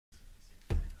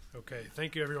Okay,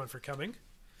 thank you everyone for coming.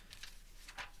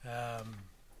 My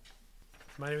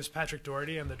name is Patrick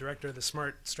Doherty. I'm the director of the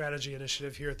Smart Strategy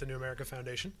Initiative here at the New America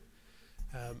Foundation.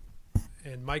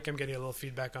 And Mike, I'm getting a little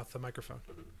feedback off the microphone.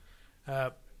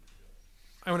 I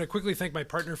want to quickly thank my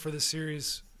partner for this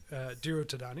series, Dhiru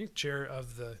Tadani, chair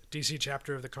of the DC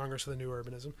chapter of the Congress of the New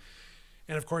Urbanism,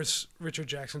 and of course, Richard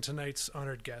Jackson, tonight's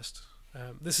honored guest.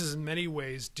 This is in many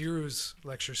ways Dhiru's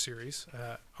lecture series,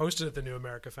 hosted at the New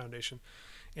America Foundation,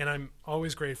 and I'm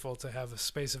always grateful to have a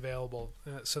space available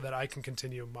so that I can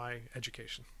continue my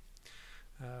education.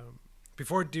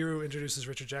 Before Dhiru introduces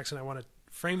Richard Jackson, I want to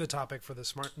frame the topic for the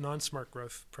non-smart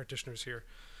growth practitioners here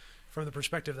from the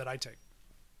perspective that I take.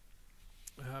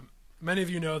 Many of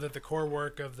you know that the core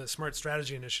work of the Smart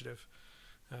Strategy Initiative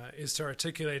is to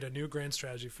articulate a new grand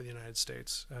strategy for the United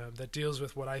States that deals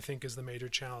with what I think is the major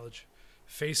challenge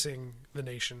facing the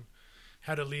nation,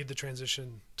 how to lead the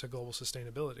transition to global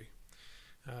sustainability.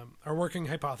 Our working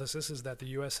hypothesis is that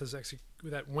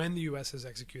when the U.S. has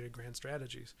executed grand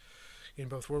strategies in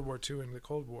both World War II and the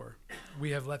Cold War,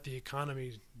 we have let the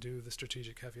economy do the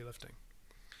strategic heavy lifting.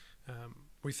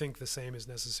 We think the same is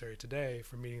necessary today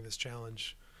for meeting this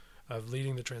challenge of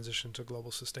leading the transition to global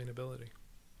sustainability.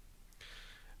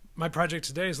 My project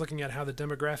today is looking at how the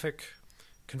demographic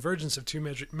convergence of two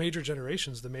major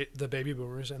generations, the baby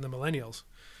boomers and the millennials,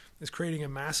 is creating a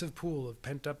massive pool of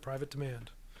pent-up private demand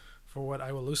for what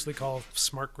I will loosely call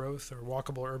smart growth or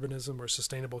walkable urbanism or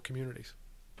sustainable communities.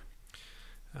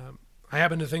 I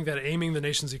happen to think that aiming the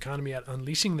nation's economy at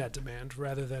unleashing that demand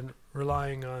rather than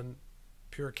relying on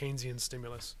pure Keynesian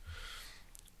stimulus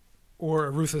or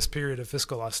a ruthless period of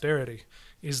fiscal austerity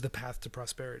is the path to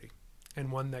prosperity,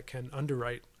 and one that can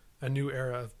underwrite a new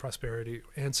era of prosperity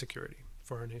and security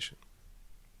for our nation.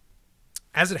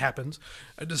 As it happens,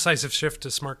 a decisive shift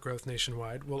to smart growth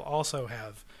nationwide will also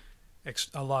have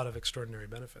a lot of extraordinary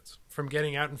benefits, from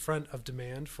getting out in front of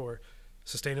demand for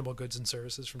sustainable goods and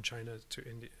services from China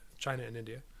and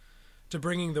India, to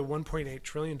bringing the $1.8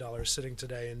 trillion sitting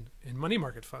today in money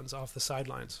market funds off the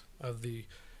sidelines of the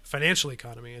financial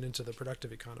economy and into the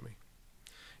productive economy,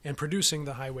 and producing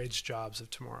the high-wage jobs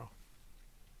of tomorrow.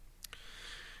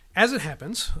 As it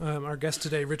happens, our guest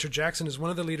today, Richard Jackson, is one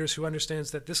of the leaders who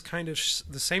understands that the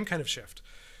same kind of shift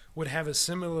would have a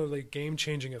similarly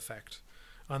game-changing effect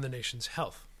on the nation's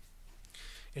health.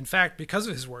 In fact, because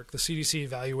of his work, the CDC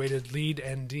evaluated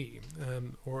LEED-ND,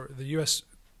 or the U.S.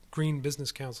 Green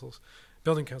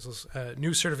Building Council's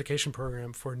new certification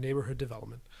program for neighborhood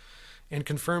development, and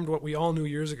confirmed what we all knew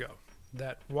years ago,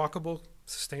 that walkable,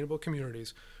 sustainable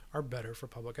communities are better for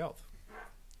public health.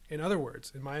 In other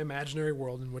words, in my imaginary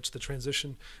world in which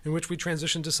we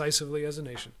transition decisively as a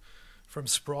nation from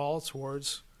sprawl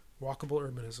towards walkable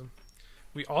urbanism,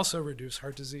 we also reduce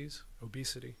heart disease,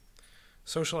 obesity,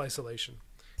 social isolation,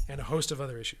 and a host of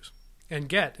other issues, and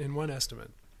get, in one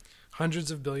estimate,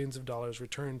 hundreds of billions of dollars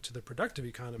returned to the productive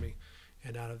economy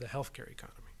and out of the healthcare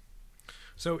economy.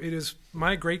 So it is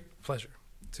my great pleasure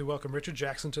to welcome Richard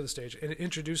Jackson to the stage and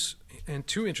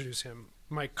to introduce him,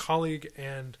 my colleague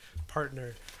and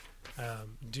partner,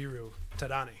 Dhiru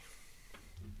Tadani.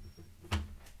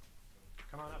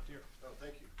 Come on up, Dhiru. Oh,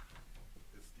 thank you.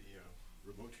 Is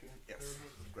the remote here? Yes.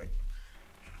 Great.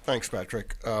 Thanks,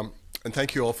 Patrick. And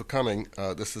thank you all for coming.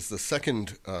 This is the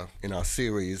second in our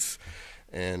series,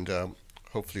 and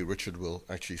hopefully Richard will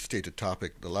actually state a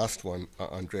topic. The last one,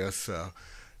 Andreas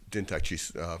didn't actually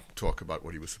talk about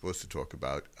what he was supposed to talk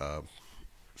about, but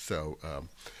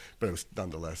it was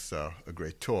nonetheless a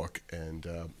great talk,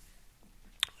 and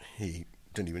he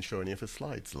didn't even show any of his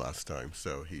slides last time,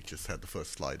 so he just had the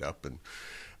first slide up and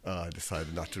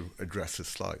decided not to address his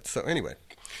slides. So anyway,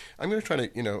 I'm going to try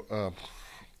to,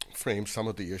 frame some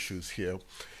of the issues here,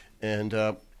 and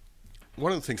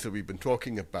one of the things that we've been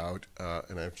talking about,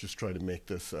 and I've just tried to make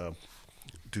this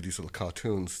do these little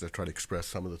cartoons that try to express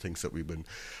some of the things that we've been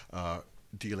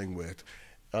dealing with.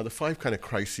 The five kind of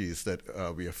crises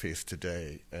that we are faced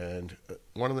today, and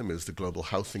one of them is the global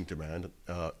housing demand.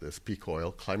 There's peak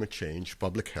oil, climate change,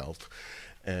 public health,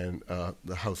 and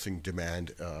the housing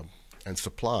demand and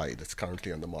supply that's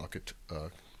currently on the market.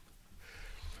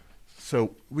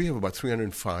 So we have about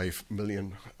 305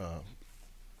 million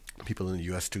people in the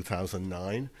U.S.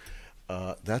 2009.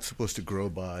 That's supposed to grow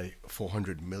by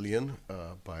 400 million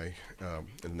in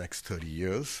the next 30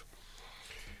 years.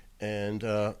 And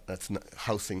that's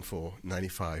housing for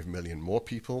 95 million more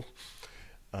people.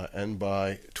 And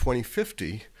by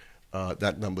 2050,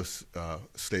 that number's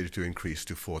slated to increase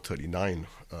to 439,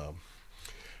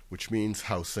 which means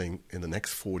housing in the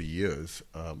next 40 years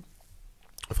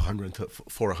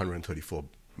for 134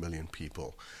 million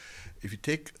people. If you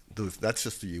take those, that's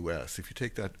just the U.S. If you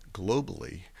take that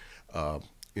globally,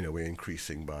 we're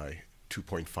increasing by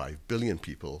 2.5 billion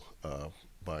people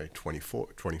by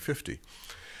 2050.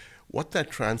 What that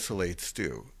translates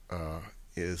to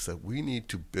is that we need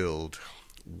to build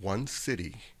one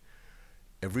city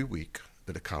every week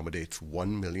that accommodates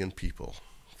 1 million people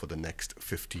for the next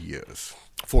 40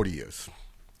 years,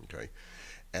 okay?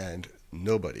 And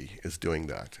nobody is doing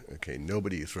that, okay?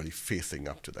 Nobody is really facing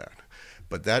up to that.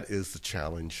 But that is the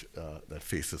challenge that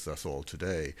faces us all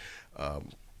today.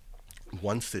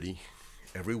 One city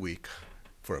every week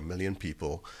for 1 million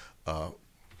people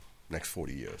next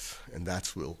 40 years. And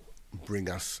that's will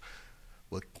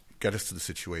get us to the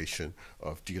situation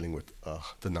of dealing with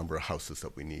the number of houses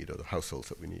that we need, or the households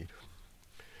that we need.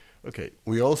 Okay,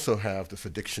 we also have this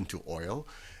addiction to oil,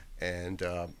 and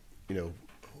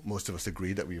most of us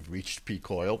agree that we've reached peak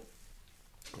oil,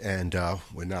 and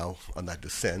we're now on that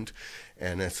descent,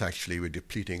 and it's actually, we're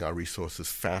depleting our resources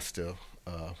faster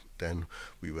than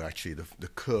we were actually, the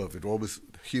curve,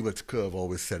 Hubert's curve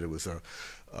always said it was a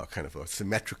kind of a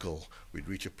symmetrical, we'd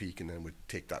reach a peak and then would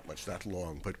take that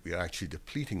long, but we're actually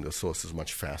depleting the sources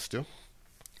much faster,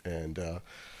 and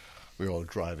we're all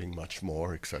driving much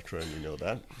more, etc., and we know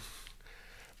that.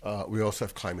 We also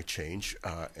have climate change,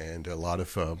 and a lot of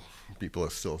some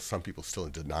people still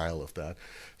in denial of that,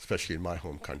 especially in my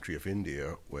home country of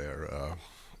India, where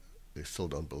they still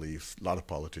don't believe, a lot of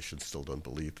politicians still don't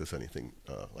believe there's anything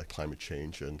like climate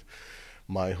change. And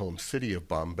my home city of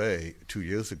Bombay 2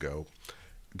 years ago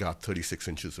got 36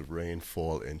 inches of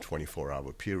rainfall in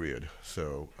 24-hour period.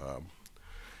 So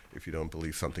if you don't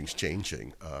believe something's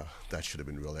changing, that should have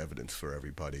been real evidence for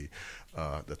everybody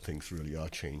that things really are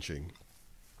changing.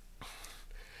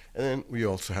 And then we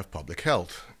also have public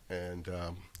health. And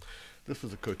this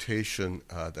was a quotation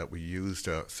that we used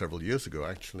several years ago,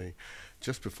 actually,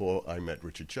 just before I met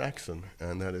Richard Jackson,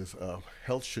 and that is,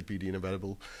 health should be the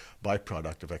inevitable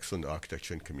byproduct of excellent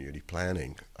architecture and community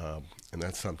planning. And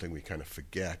that's something we kind of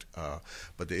forget,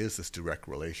 but there is this direct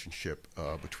relationship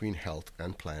between health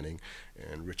and planning,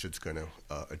 and Richard's going to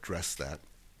address that.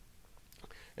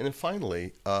 And then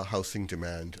finally, housing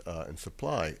demand and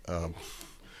supply.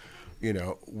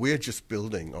 We're just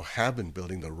building, or have been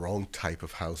building, the wrong type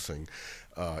of housing.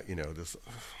 There's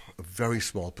a very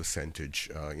small percentage,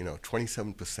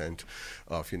 27%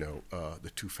 of,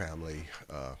 the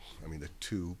the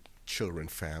two children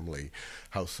family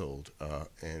household,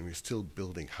 and we're still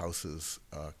building houses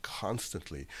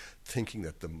constantly, thinking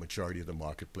that the majority of the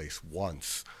marketplace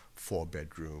wants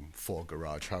 4-bedroom,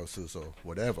 4-garage houses or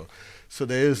whatever. So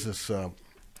there is this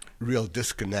real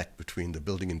disconnect between the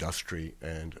building industry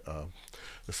and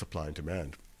the supply and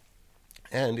demand.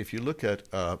 And if you look at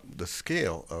the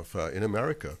scale of, in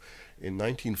America, in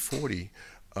 1940,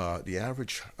 the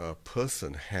average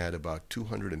person had about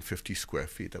 250 square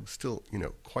feet. That was still,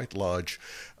 quite large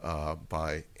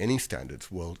by any standards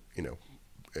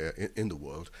in the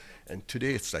world. And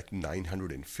today it's like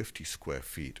 950 square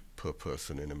feet per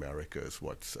person in America is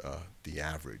what's the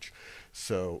average.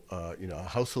 So, our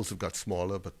households have got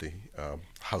smaller, but the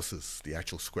houses, the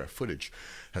actual square footage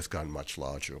has gotten much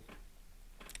larger.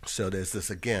 So there's this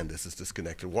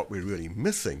disconnect. And what we're really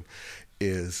missing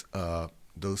is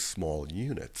those small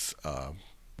units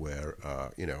where,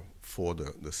 for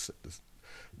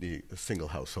the single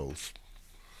households.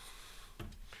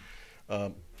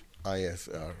 As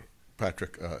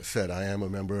Patrick said, I am a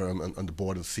member on the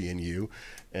board of CNU,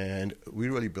 and we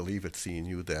really believe at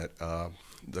CNU that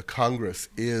the Congress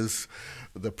is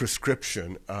the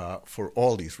prescription for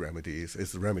all these remedies,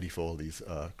 is the remedy for all these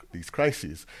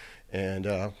crises. And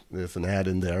there's an ad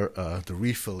in there. The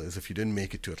refill is, if you didn't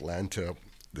make it to Atlanta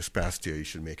this past year, you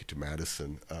should make it to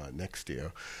Madison next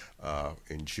year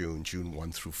in June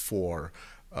 1 through 4.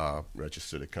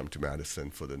 Register to come to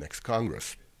Madison for the next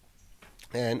Congress.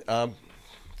 And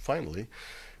finally,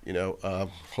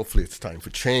 hopefully it's time for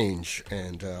change.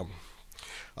 And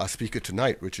our speaker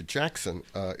tonight, Richard Jackson,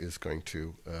 is going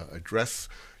to address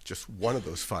just one of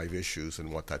those 5 issues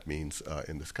and what that means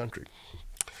in this country.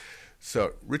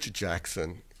 So Richard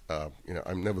Jackson,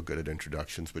 I'm never good at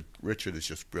introductions, but Richard is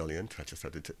just brilliant. I just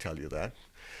had to tell you that.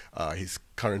 His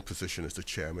current position is the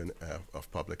chairman of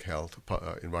public health,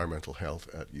 environmental health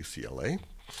at UCLA.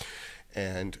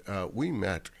 And we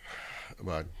met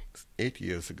about 8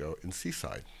 years ago in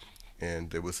Seaside.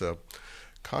 And there was a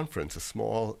conference, a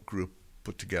small group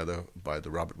put together by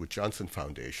the Robert Wood Johnson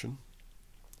Foundation.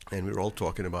 And we were all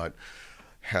talking about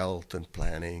health and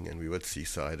planning, and we were at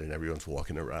Seaside, and everyone's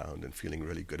walking around and feeling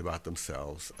really good about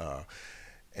themselves.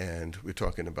 And we're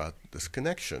talking about this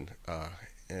connection.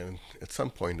 And at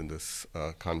some point in this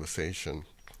conversation,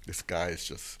 this guy is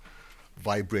just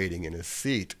vibrating in his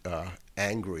seat,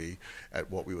 angry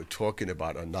at what we were talking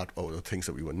about, or the things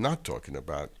that we were not talking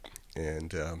about.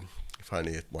 And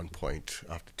finally, at one point,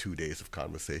 after 2 days of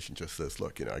conversation, just says,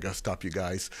 "Look, I got to stop you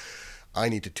guys. I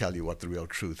need to tell you what the real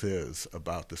truth is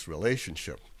about this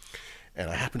relationship." And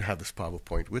I happen to have this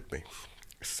PowerPoint with me.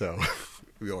 So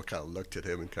we all kind of looked at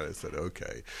him and kind of said,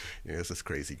 "Okay, here's this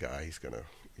crazy guy.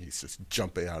 He's just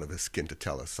jumping out of his skin to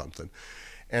tell us something."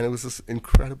 And it was this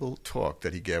incredible talk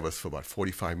that he gave us for about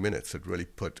 45 minutes that really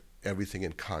put everything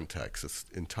in context, this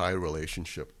entire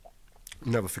relationship.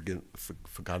 Never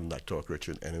forgotten that talk,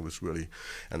 Richard, and it was really,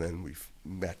 and then we've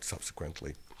met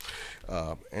subsequently.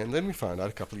 And then we found out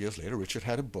a couple of years later, Richard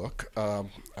had a book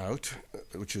out,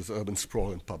 which is Urban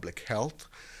Sprawl in Public Health.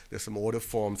 There's some order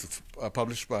forms. It's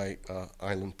published by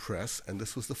Island Press, and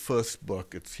this was the first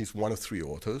book. He's one of 3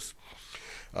 authors.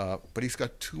 But he's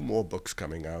got 2 more books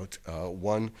coming out.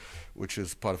 One, which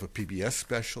is part of a PBS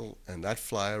special, and that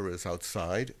flyer is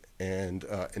outside. And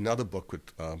another book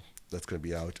that's going to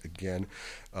be out again,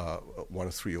 one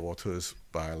of 3 authors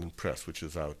by Island Press, which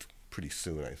is out pretty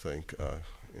soon, I think,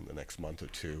 in the next month or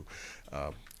 2.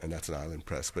 And that's an Island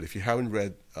Press. But if you haven't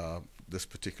read this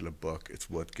particular book, it's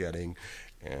worth getting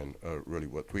and really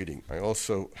worth reading. I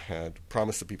also had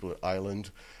promised the people at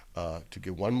Island to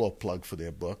give one more plug for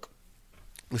their book.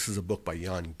 This is a book by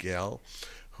Jan Gehl,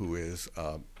 who is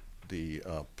the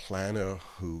planner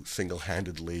who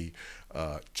single-handedly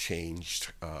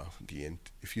changed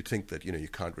if you think that you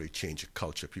can't really change a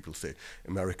culture, people say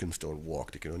Americans don't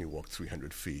walk, they can only walk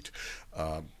 300 feet.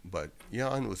 But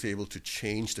Jan was able to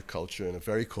change the culture in a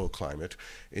very cold climate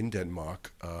in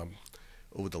Denmark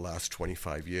over the last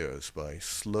 25 years by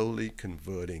slowly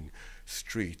converting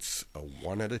streets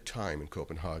one at a time in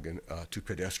Copenhagen to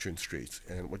pedestrian streets.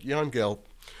 And what Jan Gehl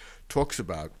talks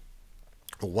about,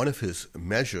 one of his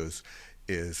measures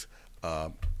is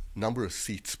number of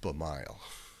seats per mile.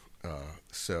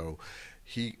 So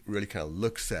he really kind of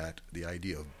looks at the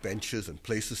idea of benches and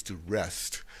places to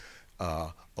rest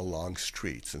along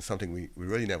streets, and something we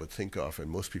really never think of, and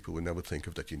most people would never think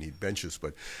of, that you need benches.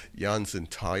 But Jan's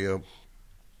entire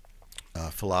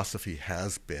philosophy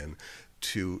has been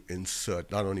to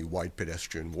insert not only wide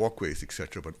pedestrian walkways,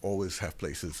 etc., but always have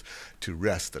places to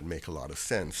rest that make a lot of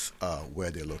sense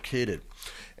where they're located.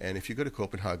 And if you go to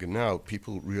Copenhagen now,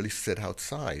 people really sit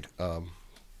outside.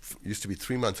 Used to be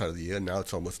 3 months out of the year, now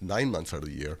it's almost 9 months out of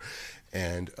the year.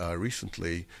 And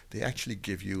recently, they actually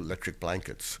give you electric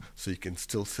blankets, so you can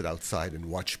still sit outside and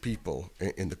watch people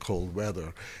in the cold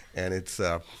weather. And it's,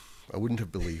 I wouldn't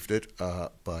have believed it,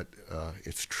 but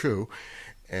it's true.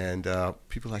 And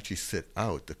people actually sit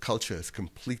out. The culture has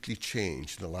completely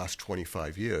changed in the last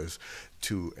 25 years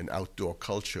to an outdoor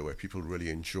culture where people really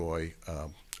enjoy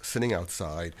sitting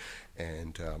outside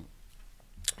and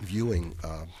viewing,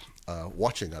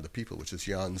 watching other people, which is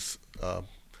Jan's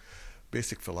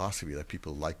basic philosophy, that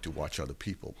people like to watch other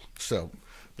people. So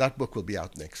that book will be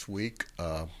out next week.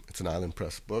 It's an Island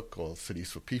Press book called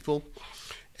Cities for People.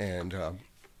 And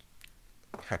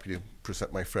happy to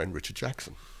present my friend Richard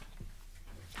Jackson.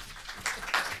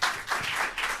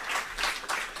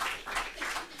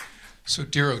 So,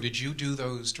 Diro, did you do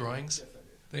those drawings? Yes, I did.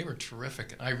 They were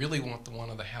terrific. I really want the one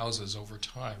of the houses over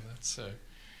time. That's, in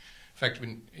fact,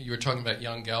 when you were talking about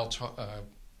Jan Gehl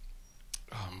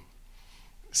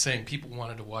saying people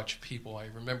wanted to watch people, I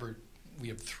remember we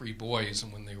have 3 boys,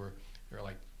 and when they were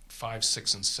like 5,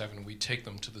 6, and 7, we'd take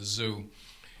them to the zoo,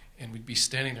 and we'd be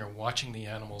standing there watching the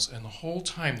animals, and the whole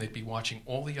time they'd be watching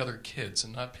all the other kids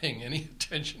and not paying any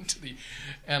attention to the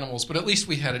animals. But at least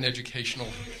we had an educational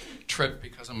trip,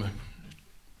 because I'm a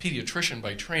pediatrician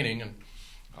by training, and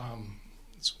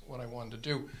that's what I wanted to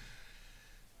do.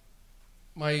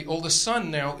 My oldest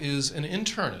son now is an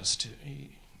internist,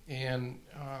 and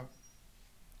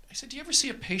I said, "Do you ever see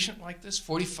a patient like this?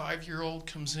 45-year-old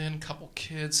comes in, couple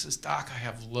kids, says, 'Doc, I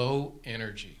have low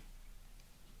energy.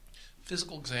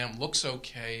 Physical exam looks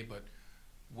okay, but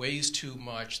weighs too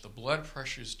much. The blood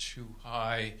pressure's too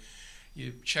high.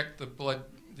 You check the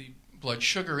blood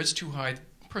sugar, it's too high.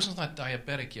 The person's not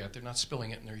diabetic yet. They're not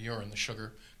spilling it in their urine, the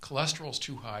sugar. Cholesterol's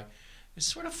too high. It's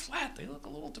sort of flat. They look a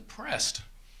little depressed.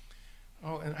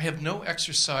 Oh, and I have no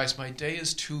exercise. My day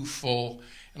is too full,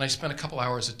 and I spend a couple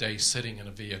hours a day sitting in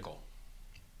a vehicle.'"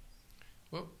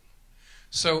 Whoop.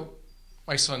 So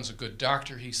my son's a good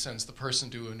doctor. He sends the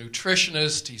person to a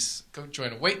nutritionist. He's go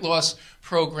join a weight loss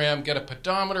program, get a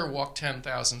pedometer, walk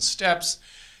 10,000 steps,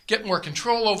 get more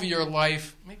control over your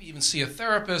life, maybe even see a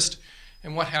therapist.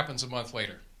 And what happens a month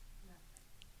later?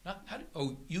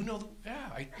 Oh, you know,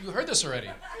 you heard this already.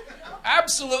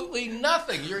 Absolutely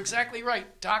nothing. You're exactly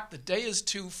right. Doc, the day is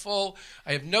too full.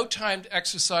 I have no time to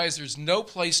exercise. There's no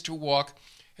place to walk.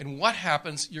 And what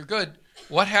happens? You're good.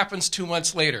 What happens 2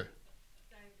 months later?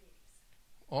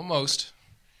 Diabetes.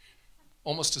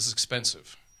 Almost as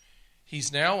expensive.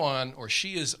 He's now on, or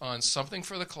she is on, something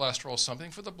for the cholesterol,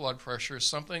 something for the blood pressure,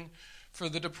 something for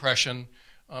the depression.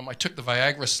 I took the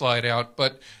Viagra slide out,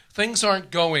 but things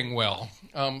aren't going well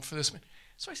for this.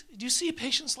 So I said, do you see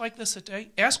patients like this a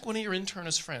day? Ask one of your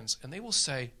internist friends, and they will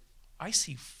say, I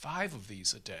see 5 of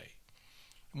these a day.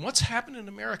 And what's happened in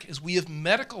America is we have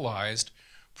medicalized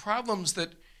problems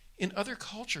that in other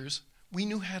cultures we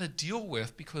knew how to deal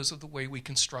with because of the way we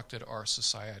constructed our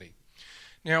society.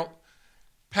 Now,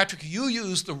 Patrick, you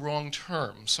used the wrong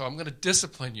term, so I'm going to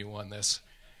discipline you on this.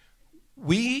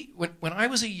 When I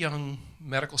was a young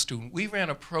medical student, we ran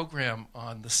a program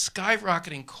on the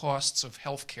skyrocketing costs of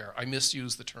healthcare. I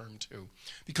misused the term too,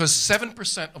 because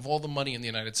 7% of all the money in the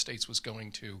United States was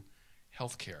going to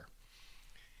healthcare.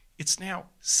 It's now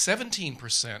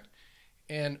 17%,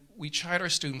 and we chide our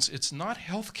students, it's not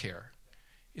healthcare,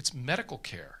 it's medical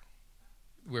care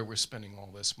where we're spending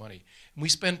all this money. And we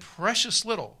spend precious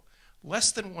little,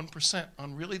 less than 1%,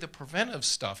 on really the preventive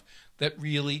stuff that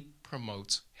really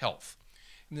promotes health.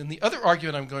 And then the other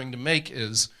argument I'm going to make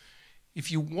is,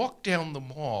 if you walk down the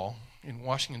mall in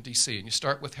Washington, D.C., and you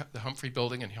start with the Humphrey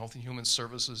Building and Health and Human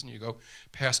Services, and you go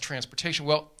past transportation,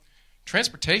 well,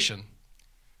 transportation,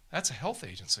 that's a health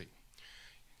agency.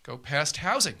 Go past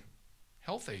housing,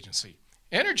 health agency.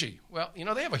 Energy, well, you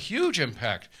know, they have a huge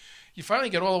impact. You finally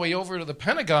get all the way over to the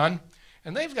Pentagon,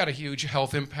 and they've got a huge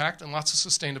health impact and lots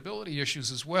of sustainability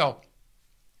issues as well.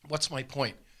 What's my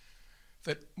point?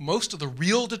 That most of the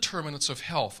real determinants of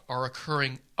health are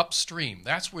occurring upstream.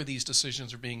 That's where these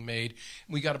decisions are being made.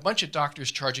 We got a bunch of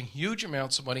doctors charging huge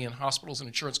amounts of money, and hospitals and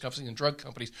insurance companies and drug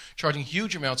companies charging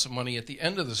huge amounts of money at the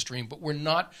end of the stream, but we're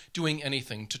not doing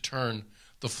anything to turn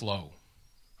the flow.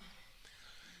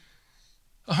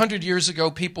 100 years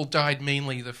ago, people died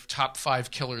mainly, the top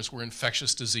 5 killers were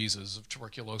infectious diseases of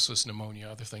tuberculosis, pneumonia,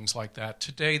 other things like that.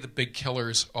 Today, the big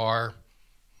killers are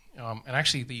and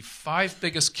actually, the 5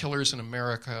 biggest killers in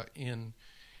America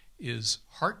is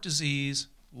heart disease,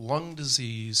 lung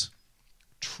disease,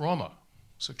 trauma.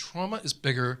 So trauma is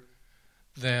bigger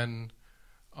than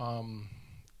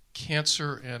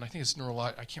cancer, and I think it's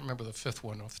neurologic. I can't remember the 5th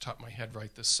one off the top of my head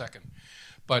right this second.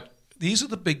 But these are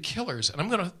the big killers,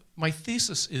 and my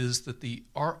thesis is that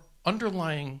our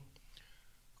underlying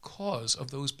cause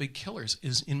of those big killers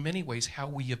is in many ways how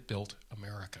we have built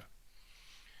America.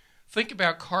 Think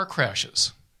about car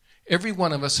crashes. Every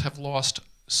one of us have lost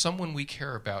someone we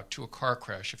care about to a car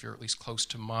crash, if you're at least close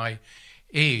to my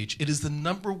age. It is the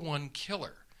 #1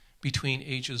 killer between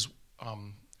ages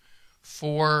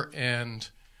 4 and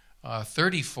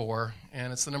 34,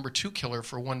 and it's the #2 killer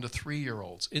for 1 to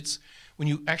 3-year-olds. It's when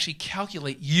you actually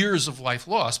calculate years of life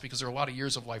lost, because there are a lot of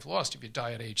years of life lost if you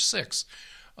die at age 6,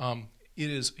 it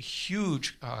is a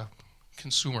huge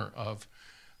consumer of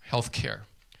health care.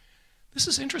 This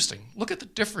is interesting. Look at the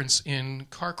difference in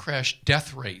car crash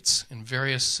death rates in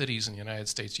various cities in the United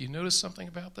States. Do you notice something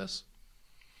about this?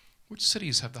 Which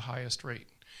cities have the highest rate?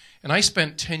 And I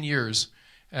spent 10 years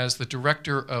as the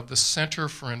director of the Center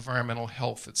for Environmental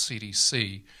Health at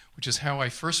CDC, which is how I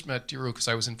first met Diru, because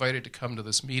I was invited to come to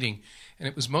this meeting. And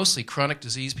it was mostly chronic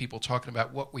disease people talking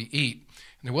about what we eat.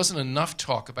 And there wasn't enough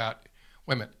talk about,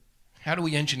 wait a minute, how do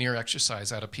we engineer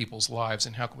exercise out of people's lives,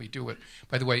 and how can we do it?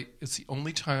 By the way, it's the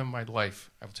only time in my life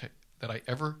that I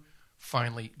ever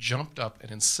finally jumped up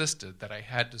and insisted that I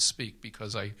had to speak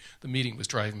because the meeting was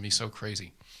driving me so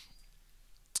crazy.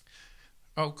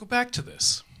 Oh, go back to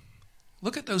this.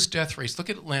 Look at those death rates. Look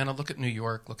at Atlanta, look at New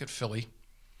York, look at Philly.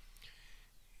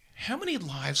 How many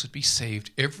lives would be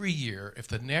saved every year if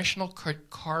the national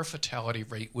car fatality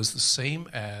rate was the same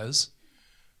as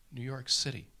New York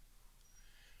City?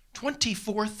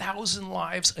 24,000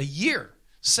 lives a year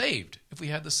saved if we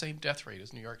had the same death rate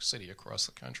as New York City across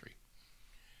the country.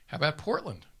 How about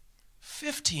Portland?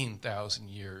 15,000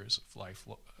 years of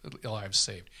lives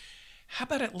saved. How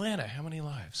about Atlanta? How many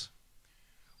lives?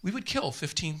 We would kill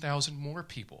 15,000 more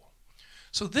people.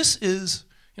 So this is,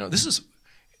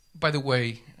 by the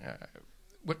way,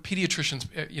 what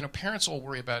pediatricians, parents all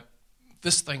worry about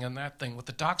this thing and that thing. What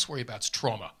the docs worry about is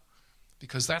trauma,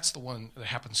 because that's the one that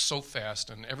happens so fast,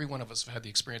 and every one of us have had the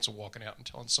experience of walking out and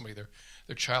telling somebody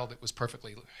their child that was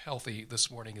perfectly healthy this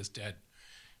morning is dead.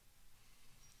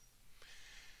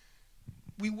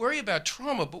 We worry about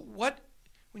trauma, but when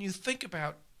you think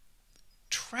about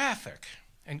traffic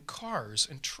and cars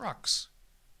and trucks,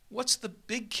 what's the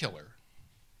big killer?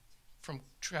 from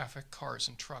traffic, cars,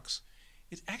 and trucks.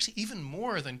 It's actually even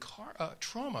more than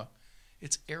trauma.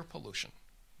 It's air pollution.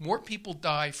 More people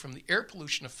die from the air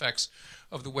pollution effects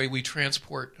of the way we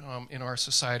transport in our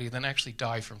society than actually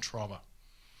die from trauma.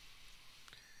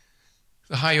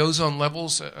 The high ozone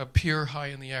levels appear high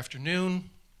in the afternoon.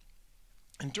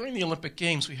 And during the Olympic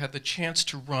Games, we had the chance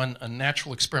to run a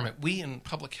natural experiment. We in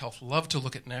public health love to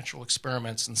look at natural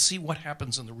experiments and see what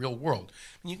happens in the real world.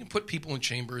 And you can put people in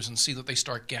chambers and see that they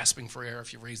start gasping for air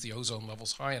if you raise the ozone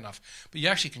levels high enough. But you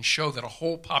actually can show that a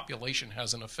whole population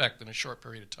has an effect in a short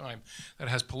period of time that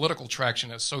has political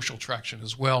traction, has social traction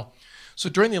as well. So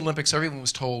during the Olympics, everyone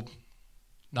was told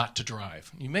not to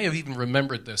drive. You may have even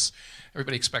remembered this.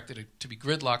 Everybody expected it to be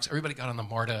gridlocks. Everybody got on the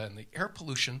MARTA, and the air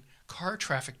pollution, car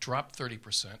traffic dropped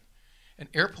 30%, and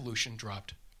air pollution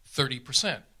dropped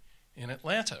 30% in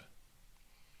Atlanta.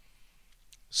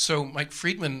 So Mike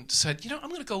Friedman said, I'm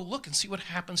going to go look and see what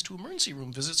happens to emergency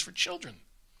room visits for children.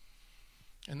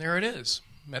 And there it is.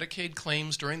 Medicaid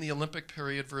claims during the Olympic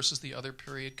period versus the other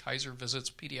period, Kaiser visits,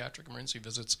 pediatric emergency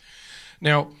visits.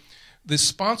 Now, the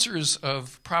sponsors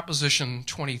of Proposition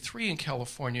 23 in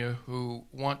California, who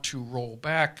want to roll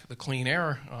back the clean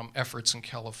air efforts in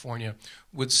California,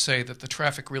 would say that the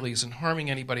traffic really isn't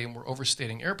harming anybody and we're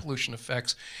overstating air pollution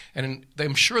effects. And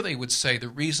I'm sure they would say the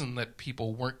reason that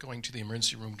people weren't going to the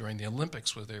emergency room during the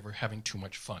Olympics was they were having too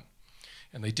much fun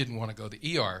and they didn't want to go to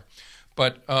the ER.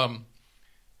 But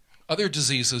other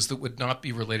diseases that would not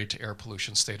be related to air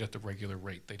pollution stayed at the regular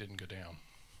rate. They didn't go down.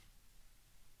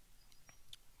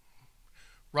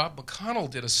 Rob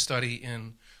McConnell did a study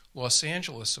in Los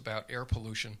Angeles about air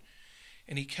pollution,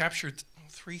 and he captured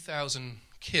 3,000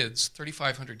 kids,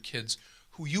 3,500 kids,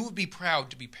 who you would be proud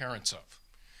to be parents of.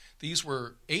 These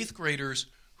were 8th graders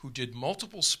who did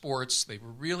multiple sports. They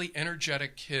were really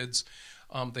energetic kids.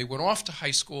 They went off to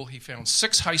high school. He found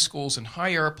 6 high schools in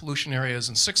high air pollution areas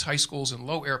and 6 high schools in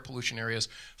low air pollution areas,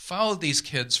 followed these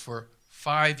kids for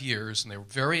 5 years, and they were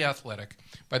very athletic.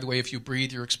 By the way, if you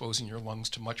breathe, you're exposing your lungs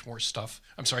to much more stuff.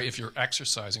 If you're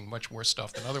exercising, much more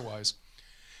stuff than otherwise.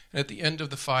 And at the end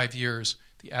of the 5 years,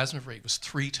 the asthma rate was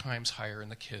 3 times higher in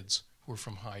the kids who were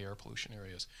from high air pollution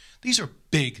areas. These are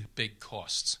big, big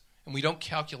costs, and we don't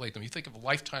calculate them. You think of a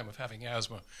lifetime of having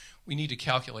asthma, we need to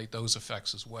calculate those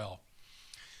effects as well.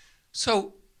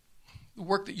 So the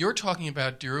work that you're talking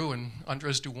about, Diru and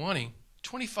Andres Duwani,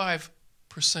 25%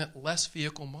 less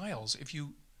vehicle miles if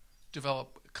you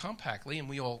develop compactly, and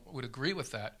we all would agree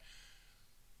with that,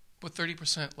 but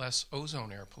 30% less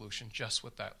ozone air pollution just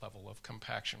with that level of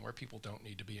compaction where people don't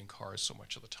need to be in cars so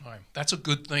much of the time. That's a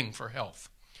good thing for health.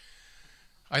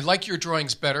 I like your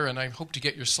drawings better, and I hope to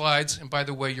get your slides. And by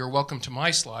the way, you're welcome to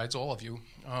my slides, all of you,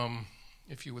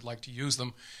 if you would like to use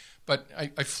them. But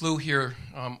I flew here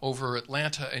over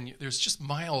Atlanta, and there's just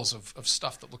miles of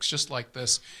stuff that looks just like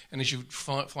this. And as you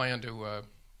fly into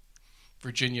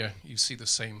Virginia, you see the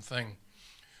same thing.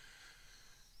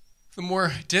 The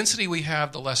more density we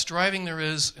have, the less driving there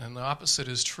is, and the opposite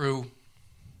is true.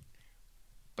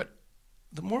 But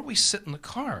the more we sit in the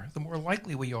car, the more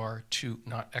likely we are to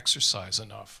not exercise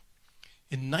enough.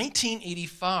 In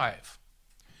 1985,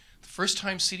 the first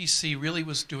time CDC really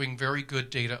was doing very good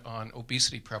data on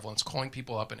obesity prevalence, calling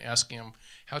people up and asking them,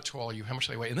 how tall are you, how much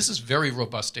do they weigh? And this is very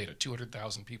robust data,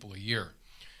 200,000 people a year.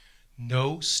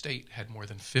 No state had more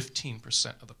than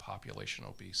 15% of the population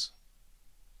obese.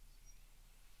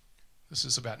 This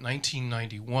is about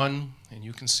 1991, and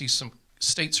you can see some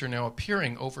states are now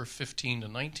appearing over 15 to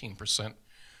 19%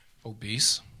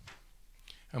 obese.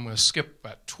 I'm going to skip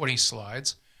about 20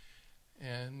 slides.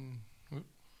 And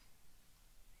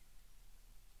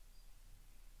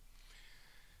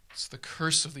it's the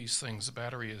curse of these things. The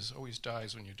battery always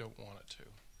dies when you don't want it to.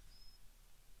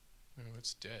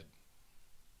 It's dead.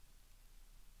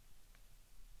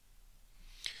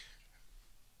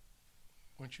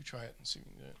 Why don't you try it and see if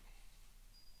you can do it?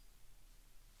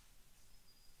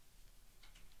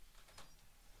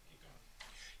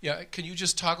 Yeah, can you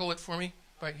just toggle it for me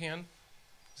by hand?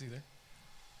 Is he there?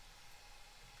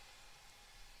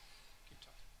 Keep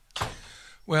talking.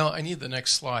 Well, I need the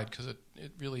next slide because it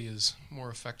really is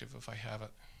more effective if I have it.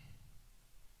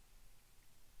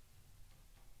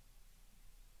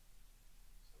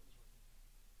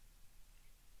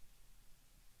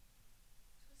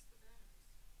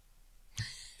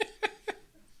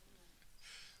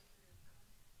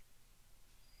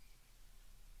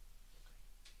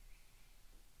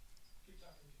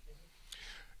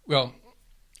 Well,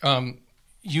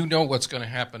 you know what's going to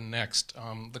happen next.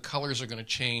 The colors are going to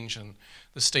change, and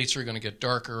the states are going to get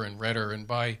darker and redder. And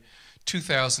by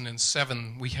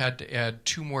 2007, we had to add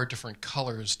 2 more different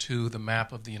colors to the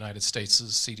map of the United States. This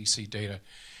is CDC data.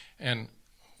 And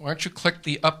why don't you click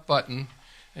the up button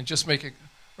and just make it,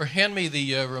 or hand me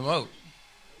the remote.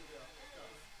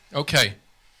 Okay.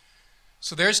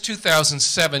 So there's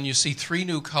 2007. You see 3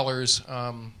 new colors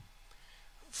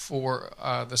for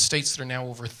the states that are now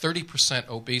over 30%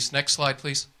 obese. Next slide,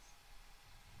 please.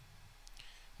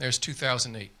 There's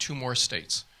 2008, 2 more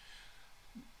states.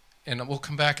 And we'll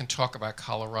come back and talk about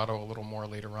Colorado a little more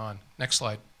later on. Next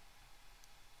slide.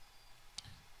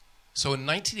 So in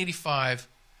 1985,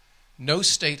 no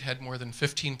state had more than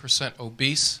 15%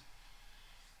 obese.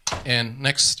 And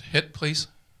next hit, please.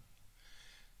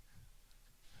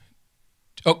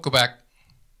 Oh, go back.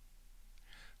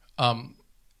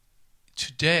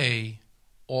 Today,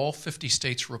 all 50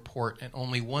 states report, and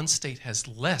only 1 state has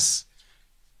less.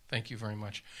 Thank you very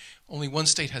much. Only 1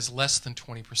 state has less than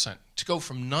 20%. To go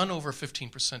from none over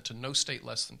 15% to no state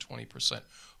less than 20%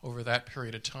 over that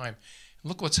period of time. And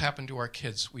look what's happened to our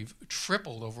kids. We've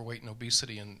tripled overweight and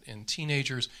obesity in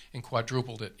teenagers and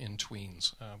quadrupled it in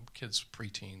tweens, kids,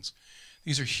 preteens.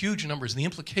 These are huge numbers. The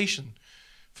implication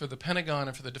for the Pentagon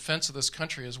and for the defense of this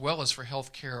country, as well as for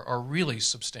health care, are really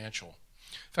substantial.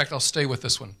 In fact, I'll stay with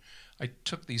this one. I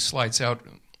took these slides out.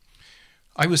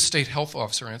 I was state health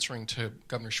officer answering to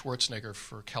Governor Schwarzenegger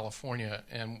for California,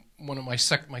 and one of my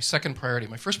second priority,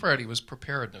 my first priority was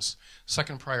preparedness.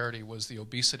 Second priority was the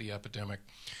obesity epidemic.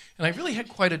 And I really had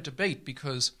quite a debate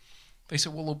because they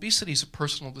said, well, obesity is a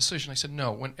personal decision. I said,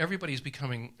 no, when everybody's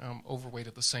becoming overweight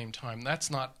at the same time,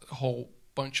 that's not a whole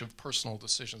bunch of personal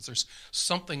decisions. There's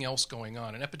something else going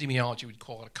on. In epidemiology, we'd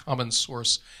call it a common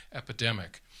source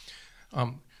epidemic.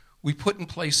 We put in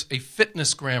place a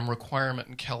fitness gram requirement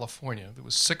in California. There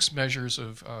was 6 measures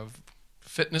of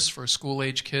fitness for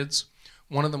school-age kids.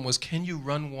 One of them was, can you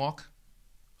walk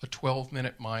a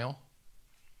 12-minute mile?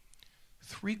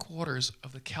 3/4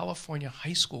 of the California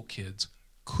high school kids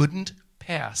couldn't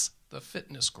pass the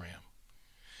fitness gram.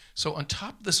 So on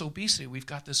top of this obesity, we've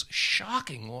got this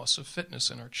shocking loss of fitness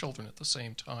in our children at the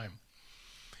same time.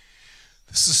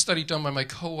 This is a study done by my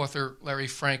co-author, Larry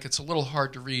Frank. It's a little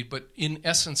hard to read, but in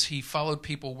essence, he followed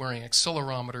people wearing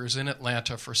accelerometers in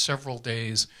Atlanta for several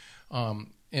days.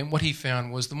 And what he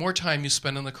found was the more time you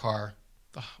spend in the car,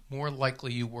 the more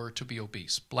likely you were to be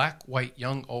obese. Black, white,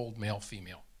 young, old, male,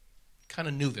 female. Kind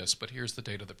of knew this, but here's the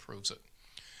data that proves it.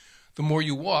 The more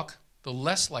you walk, the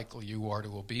less likely you are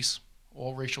to obese.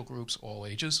 All racial groups, all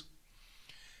ages.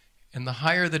 And the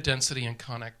higher the density and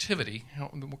connectivity,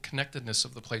 the more connectedness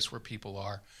of the place where people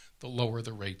are, the lower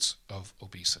the rates of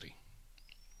obesity.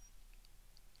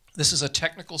 This is a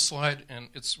technical slide, and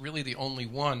it's really the only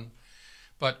one,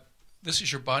 but this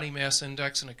is your body mass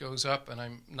index, and it goes up, and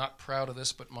I'm not proud of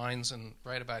this, but mine's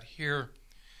right about here.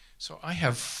 So I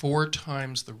have 4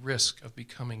 times the risk of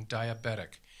becoming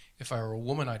diabetic. If I were a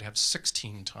woman, I'd have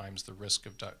 16 times the risk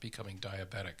of becoming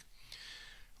diabetic.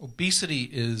 Obesity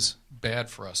is bad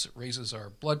for us. It raises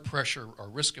our blood pressure, our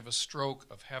risk of a stroke,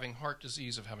 of having heart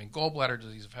disease, of having gallbladder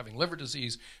disease, of having liver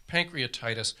disease,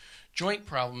 pancreatitis, joint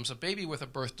problems, a baby with a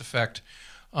birth defect.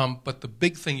 But the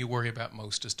big thing you worry about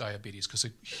most is diabetes because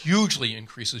it hugely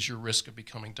increases your risk of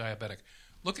becoming diabetic.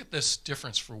 Look at this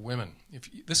difference for women.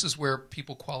 This is where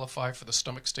people qualify for the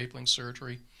stomach stapling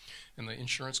surgery, and the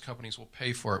insurance companies will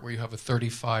pay for it, where you have a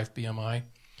 35 BMI.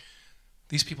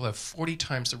 These people have 40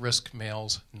 times the risk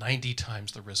males, 90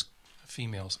 times the risk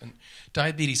females. And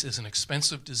diabetes is an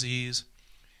expensive disease.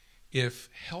 If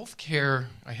health care,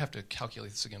 I have to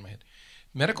calculate this again in my head,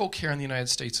 medical care in the United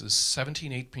States is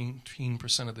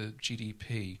 17–18% of the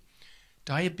GDP.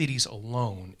 Diabetes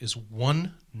alone is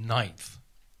 1/9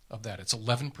 of that. It's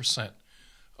 11%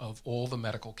 of all the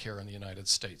medical care in the United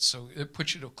States. So it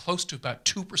puts you to close to about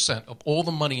 2% of all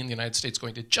the money in the United States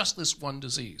going to just this one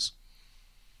disease.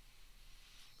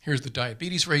 Here's the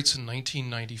diabetes rates in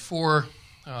 1994.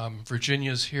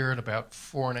 Virginia's here at about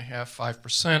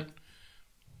 4.5–5%.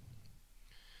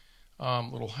 A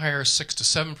little higher, 6 to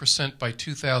 7% by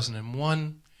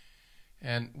 2001.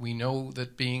 And we know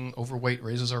that being overweight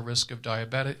raises our risk of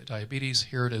diabetes.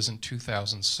 Here it is in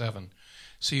 2007.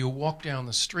 So you walk down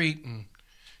the street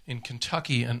in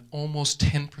Kentucky, and almost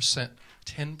 10%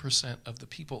 of the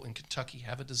people in Kentucky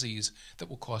have a disease that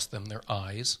will cost them their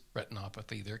eyes,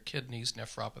 retinopathy, their kidneys,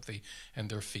 nephropathy, and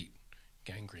their feet,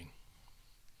 gangrene.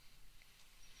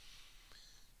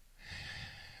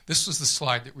 This was the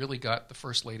slide that really got the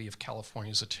First Lady of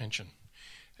California's attention.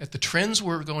 As the trends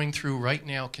we're going through right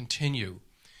now continue,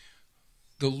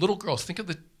 the little girls, think of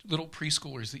the little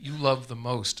preschoolers that you love the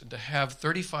most, and to have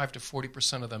 35 to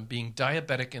 40% of them being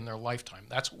diabetic in their lifetime,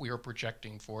 that's what we are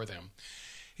projecting for them.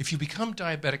 If you become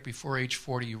diabetic before age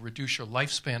 40, you reduce your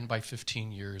lifespan by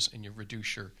 15 years, and you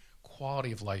reduce your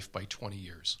quality of life by 20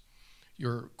 years.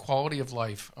 your quality of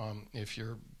life, if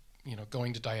you're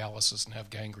going to dialysis and have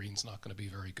gangrene, is not going to be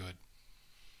very good.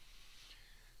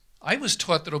 I was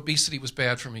taught that obesity was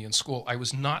bad for me in school. I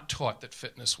was not taught that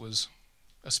fitness was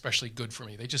especially good for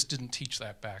me. They just didn't teach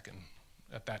that back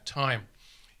at that time.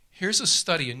 Here's a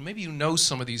study, and maybe you know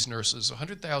some of these nurses.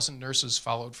 100,000 nurses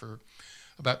followed for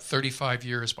about 35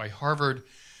 years by Harvard,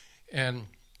 and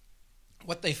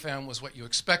what they found was what you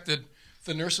expected.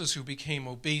 The nurses who became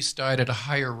obese died at a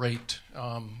higher rate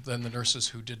than the nurses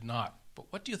who did not. But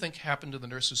what do you think happened to the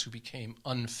nurses who became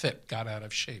unfit, got out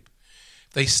of shape?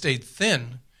 They stayed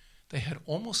thin. They had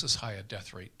almost as high a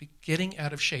death rate. Getting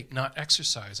out of shape, not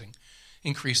exercising,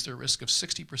 increased their risk of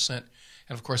 60%. And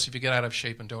of course, if you get out of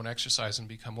shape and don't exercise and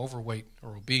become overweight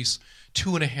or obese,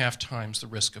 2.5 times the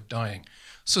risk of dying.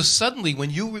 So suddenly,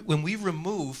 when we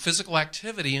remove physical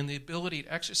activity and the ability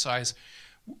to exercise,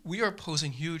 we are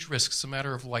posing huge risks. It's a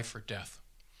matter of life or death.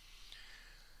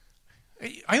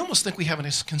 I almost think we have a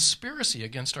conspiracy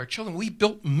against our children. We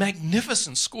built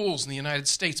magnificent schools in the United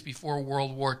States before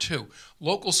World War II.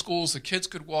 Local schools the kids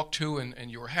could walk to,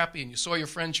 and you were happy, and you saw your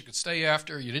friends. You could stay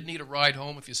after. You didn't need a ride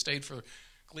home if you stayed for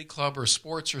Glee Club or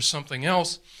sports or something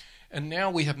else. And now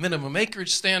we have minimum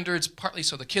acreage standards, partly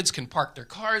so the kids can park their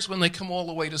cars when they come all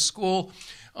the way to school.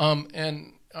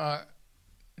 Duru,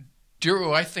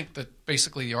 I think that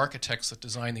basically the architects that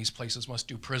design these places must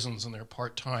do prisons and they're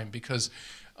part-time because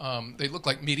they look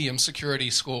like medium security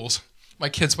schools. My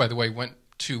kids, by the way, went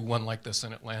to one like this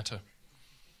in Atlanta.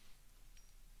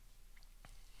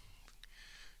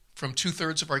 From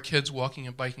 2/3 of our kids walking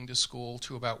and biking to school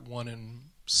to about 1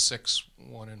 in 6,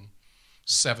 1 in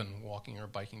 7 walking or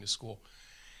biking to school.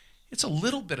 It's a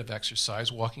little bit of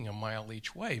exercise, walking a mile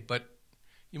each way, but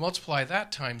you multiply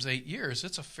that times 8 years,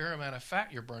 it's a fair amount of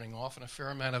fat you're burning off and a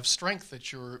fair amount of strength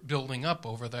that you're building up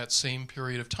over that same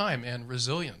period of time, and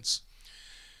resilience.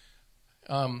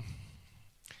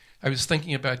 I was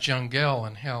thinking about Jungel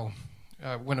and how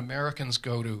when Americans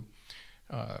go to,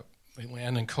 they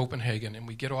land in Copenhagen and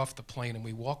we get off the plane and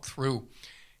we walk through,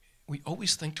 we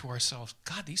always think to ourselves,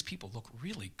 God, these people look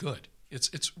really good.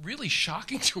 It's really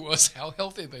shocking to us how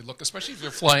healthy they look, especially if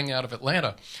you're flying out of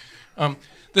Atlanta.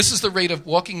 This is the rate of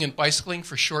walking and bicycling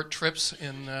for short trips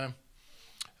in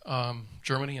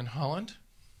Germany and Holland.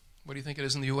 What do you think it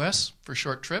is in the U.S. for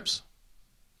short trips?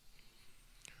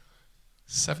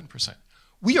 7%.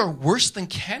 We are worse than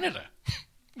Canada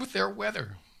with their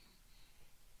weather.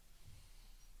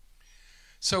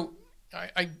 So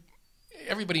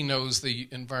everybody knows the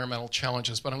environmental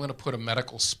challenges, but I'm going to put a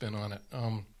medical spin on it.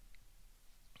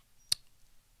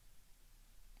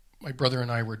 My brother and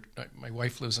I my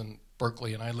wife lives in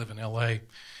Berkeley and I live in L.A.,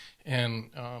 and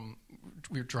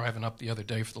we were driving up the other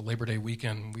day for the Labor Day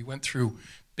weekend. We went through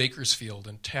Bakersfield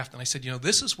and Taft, and I said,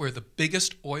 this is where the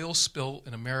biggest oil spill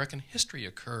in American history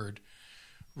occurred,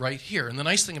 right here. And the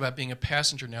nice thing about being a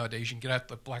passenger nowadays, you can get out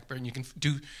the BlackBerry and you can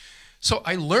do. So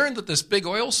I learned that this big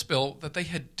oil spill, that they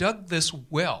had dug this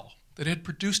well that had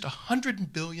produced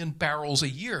 100 billion barrels a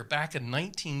year back in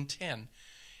 1910.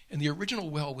 And the original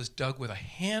well was dug with a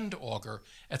hand auger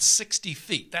at 60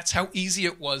 feet. That's how easy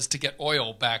it was to get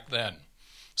oil back then.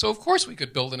 So of course we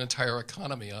could build an entire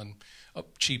economy on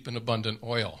cheap and abundant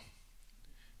oil.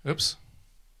 Oops.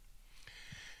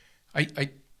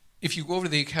 If you go over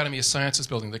to the Academy of Sciences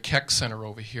building, the Keck Center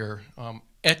over here,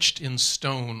 etched in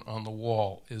stone on the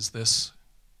wall is this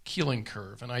Keeling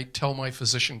curve. And I tell my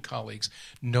physician colleagues,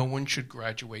 no one should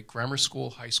graduate grammar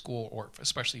school, high school, or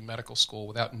especially medical school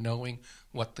without knowing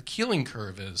what the Keeling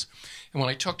curve is. And when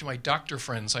I talk to my doctor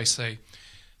friends, I say,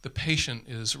 the patient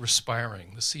is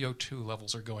respiring. The CO2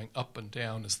 levels are going up and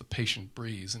down as the patient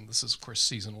breathes. And this is, of course,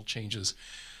 seasonal changes.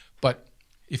 But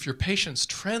if your patient's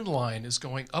trend line is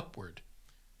going upward,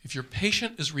 if your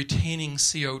patient is retaining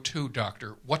CO2,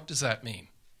 doctor, what does that mean?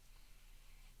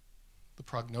 The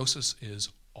prognosis is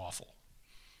awful.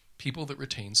 People that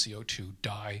retain CO2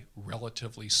 die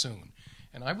relatively soon.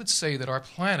 And I would say that our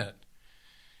planet,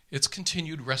 its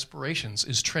continued respirations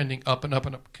is trending up and up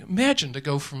and up. Imagine to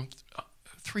go from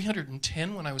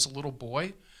 310 when I was a little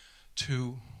boy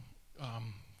to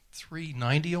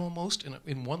 390 almost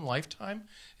in one lifetime.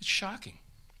 It's shocking.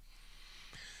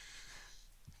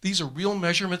 These are real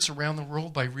measurements around the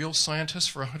world by real scientists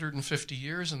for 150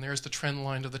 years, and there's the trend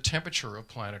line of the temperature of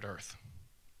planet Earth.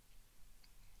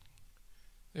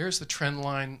 There's the trend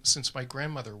line since my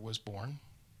grandmother was born.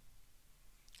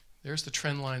 There's the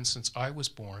trend line since I was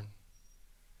born.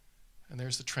 And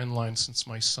there's the trend line since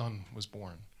my son was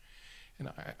born.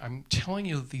 And I'm telling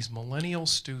you that these millennial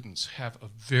students have a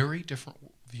very different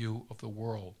view of the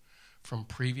world from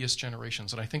previous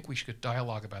generations. And I think we should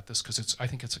dialogue about this because I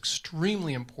think it's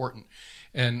extremely important.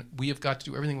 And we have got to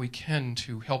do everything we can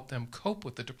to help them cope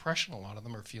with the depression a lot of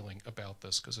them are feeling about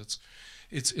this, because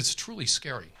it's truly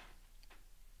scary.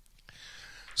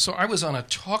 So I was on a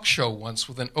talk show once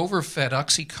with an overfed,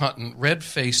 OxyContin,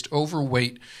 red-faced,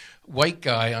 overweight white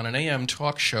guy on an AM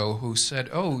talk show who said,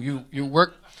 "Oh, you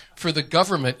work for the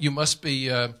government, you must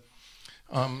be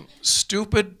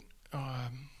stupid,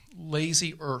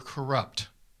 lazy, or corrupt."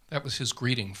 That was his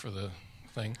greeting for the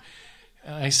thing.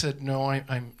 And I said, "No,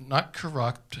 I'm not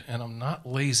corrupt and I'm not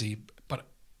lazy, but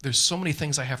there's so many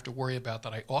things I have to worry about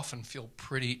that I often feel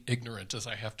pretty ignorant as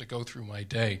I have to go through my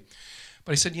day."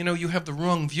 But I said, you have the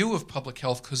wrong view of public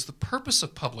health, because the purpose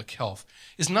of public health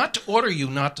is not to order you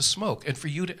not to smoke and for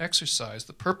you to exercise.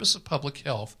 The purpose of public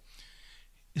health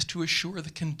is to assure the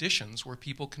conditions where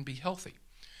people can be healthy.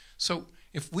 So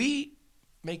if we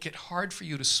make it hard for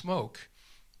you to smoke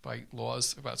by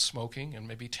laws about smoking and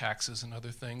maybe taxes and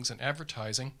other things and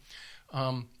advertising,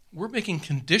 we're making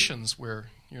conditions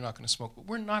where you're not going to smoke, but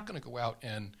we're not going to go out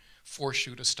and force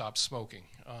you to stop smoking.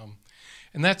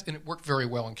 And it worked very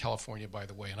well in California, by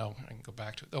the way, and I can go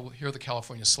back to it. Here are the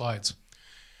California slides.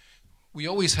 We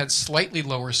always had slightly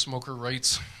lower smoker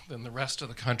rates than the rest of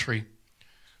the country,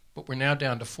 but we're now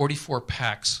down to 44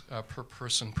 packs per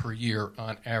person per year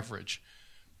on average.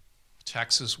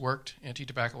 Taxes worked,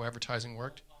 anti-tobacco advertising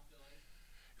worked.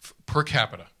 Per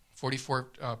capita, 44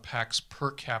 packs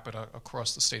per capita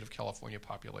across the state of California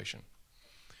population.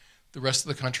 The rest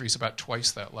of the country is about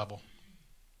twice that level.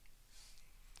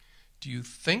 Do you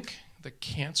think that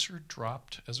cancer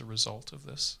dropped as a result of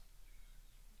this?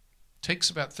 It takes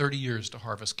about 30 years to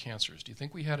harvest cancers. Do you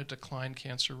think we had a declined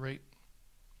cancer rate?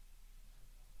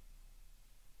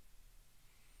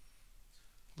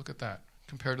 Look at that.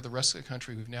 Compared to the rest of the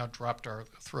country, we've now dropped our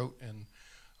throat and,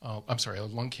 our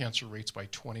lung cancer rates by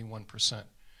 21%.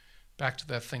 Back to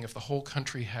that thing, if the whole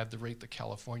country had the rate that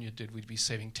California did, we'd be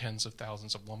saving tens of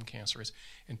thousands of lung cancers.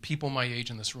 And people my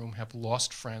age in this room have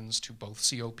lost friends to both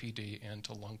COPD and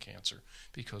to lung cancer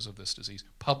because of this disease.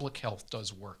 Public health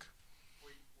does work. Were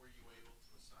you able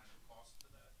to assign a cost to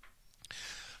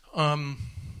that?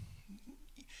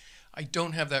 I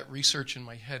don't have that research in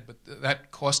my head, but that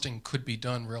costing could be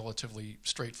done relatively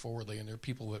straightforwardly, and there are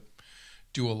people that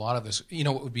do a lot of this.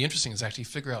 What would be interesting is actually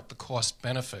figure out the cost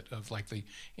benefit of like the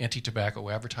anti-tobacco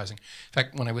advertising. In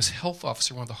fact, when I was health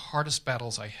officer, one of the hardest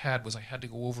battles I had was I had to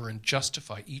go over and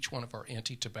justify each one of our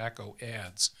anti-tobacco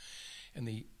ads. And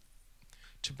the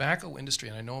tobacco industry,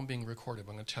 and I know I'm being recorded,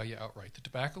 but I'm going to tell you outright, the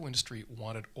tobacco industry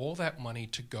wanted all that money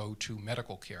to go to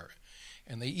medical care.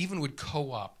 And they even would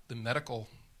co-opt the medical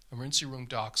emergency room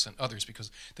docs and others,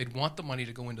 because they'd want the money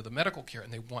to go into the medical care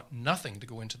and they want nothing to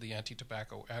go into the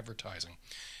anti-tobacco advertising.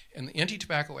 And the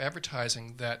anti-tobacco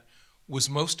advertising that was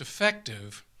most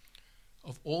effective,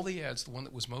 of all the ads, the one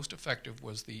that was most effective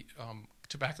was the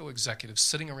tobacco executives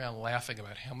sitting around laughing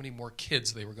about how many more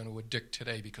kids they were going to addict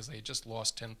today because they had just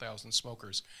lost 10,000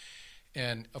 smokers.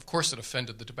 And of course it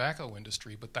offended the tobacco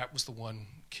industry, but that was the one.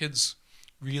 Kids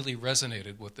really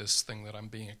resonated with this thing that I'm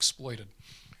being exploited.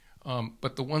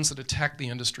 But the ones that attacked the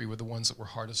industry were the ones that were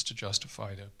hardest to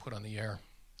justify to put on the air.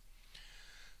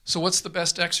 So what's the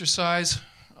best exercise?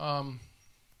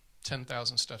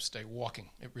 10,000 steps a day, walking.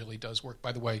 It really does work.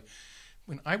 By the way,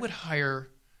 when I would hire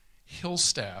Hill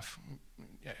staff,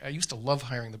 I used to love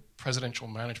hiring the presidential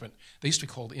management. They used to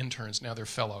be called interns. Now they're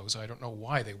fellows. I don't know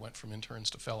why they went from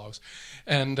interns to fellows.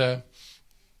 And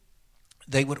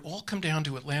they would all come down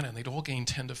to Atlanta and they'd all gain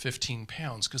 10 to 15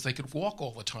 pounds because they could walk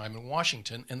all the time in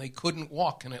Washington and they couldn't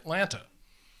walk in Atlanta.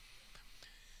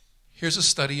 Here's a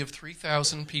study of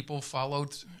 3,000 people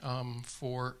followed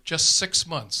for just 6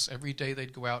 months. Every day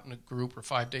they'd go out in a group, or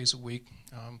 5 days a week,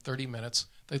 30 minutes.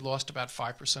 They lost about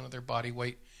 5% of their body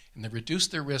weight, and they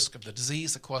reduced their risk of the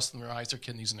disease that cost them their eyes, their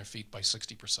kidneys, and their feet by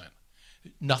 60%.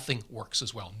 Nothing works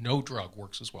as well. No drug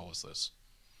works as well as this.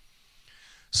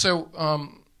 So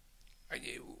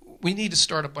we need to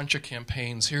start a bunch of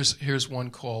campaigns. Here's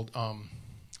one called,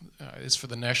 it's for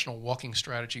the National Walking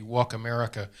Strategy, Walk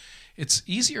America. It's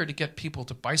easier to get people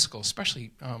to bicycle,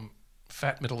 especially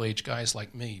fat middle-aged guys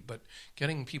like me, but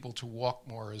getting people to walk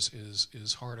more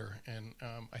is harder, and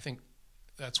I think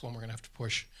that's one we're going to have to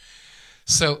push.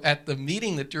 So at the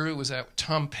meeting that Drew was at,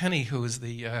 Tom Penny, who is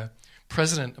the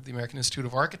president of the American Institute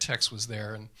of Architects, was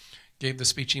there and gave the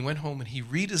speech. He went home and he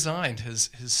redesigned his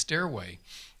stairway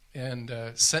and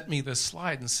sent me this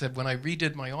slide and said, when I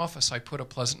redid my office, I put a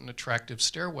pleasant and attractive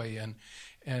stairway in,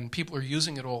 and people are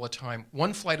using it all the time.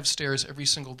 1 flight of stairs every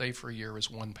single day for a year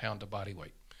is 1 pound of body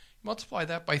weight. Multiply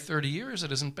that by 30 years,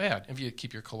 it isn't bad. If you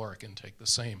keep your caloric intake the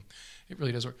same, It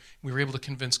really does work. We were able to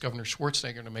convince Governor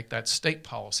Schwarzenegger to make that state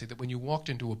policy that when you walked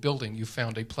into a building, you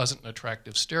found a pleasant and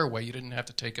attractive stairway. You didn't have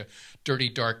to take a dirty,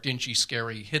 dark, dingy,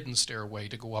 scary, hidden stairway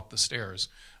to go up the stairs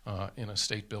in a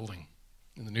state building,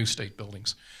 in the new state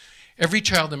buildings. Every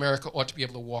child in America ought to be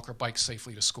able to walk or bike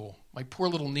safely to school. My poor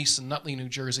little niece in Nutley, New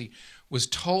Jersey, was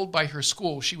told by her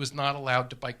school she was not allowed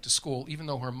to bike to school, even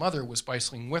though her mother was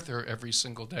bicycling with her every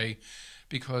single day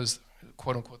because,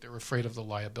 quote unquote, they were afraid of the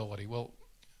liability. Well,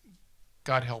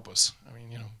 God help us. I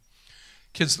mean,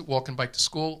 kids that walk and bike to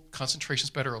school, concentration's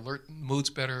better, alert,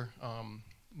 mood's better,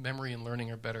 memory and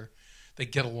learning are better. They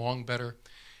get along better.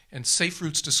 And Safe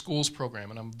Routes to Schools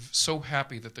program, and I'm so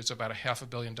happy that there's about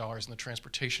 $500 million in the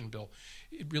transportation bill.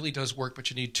 It really does work, but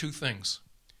you need two things.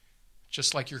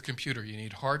 Just like your computer, you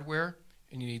need hardware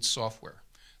and you need software.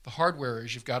 The hardware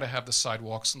is you've got to have the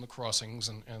sidewalks and the crossings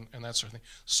and that sort of thing.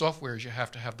 Software is you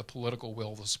have to have the political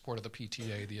will, the support of the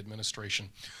PTA, the administration.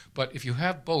 But if you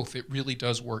have both, it really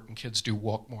does work, and kids do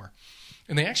walk more.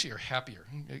 And they actually are happier.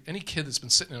 Any kid that's been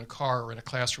sitting in a car or in a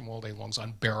classroom all day long is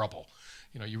unbearable.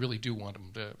 You really do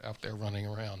want them out there running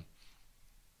around.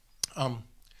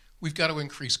 We've got to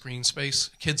increase green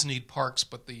space. Kids need parks,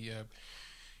 but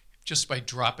just by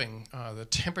dropping the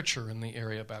temperature in the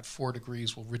area about 4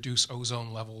 degrees will reduce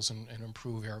ozone levels and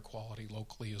improve air quality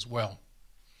locally as well.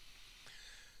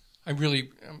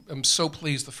 I'm so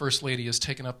pleased the First Lady has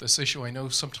taken up this issue. I know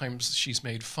sometimes she's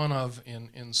made fun of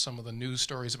in some of the news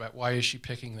stories about why is she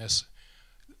picking this.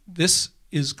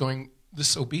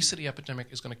 This obesity epidemic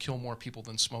is going to kill more people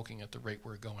than smoking at the rate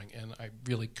we're going, and I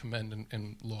really commend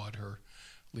and laud her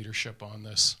leadership on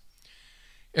this.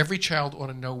 Every child ought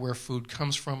to know where food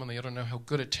comes from, and they ought to know how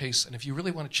good it tastes. And if you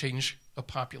really want to change a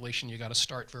population, you got to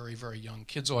start very, very young.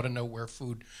 Kids ought to know where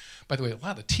food. By the way, a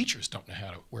lot of the teachers don't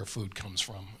know where food comes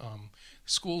from.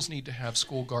 Schools need to have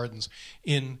school gardens.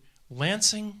 In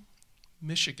Lansing,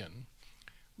 Michigan,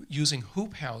 using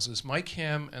hoop houses, Mike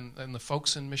Ham and the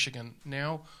folks in Michigan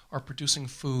now are producing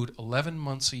food 11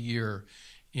 months a year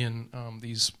in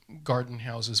these garden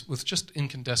houses with just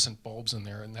incandescent bulbs in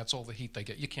there, and that's all the heat they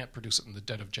get. You can't produce it in the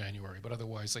dead of January, but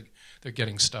otherwise they're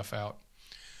getting stuff out.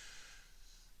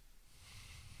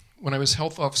 When I was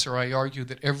health officer, I argued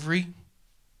that every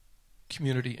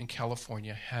community in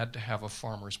California had to have a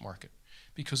farmer's market.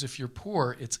 Because if you're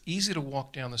poor, it's easy to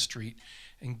walk down the street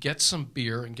and get some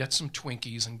beer and get some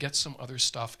Twinkies and get some other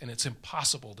stuff, and it's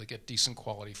impossible to get decent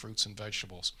quality fruits and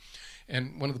vegetables.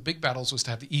 And one of the big battles was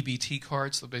to have the EBT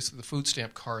cards, basically the food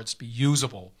stamp cards, be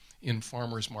usable in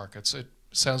farmers markets. It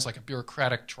sounds like a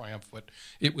bureaucratic triumph, but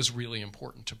it was really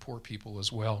important to poor people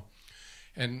as well.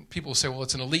 And people say, well,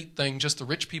 it's an elite thing, just the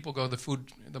rich people go to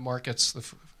the markets, the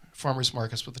farmers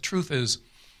markets, but the truth is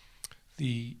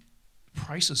the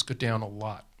prices go down a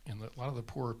lot, and a lot of the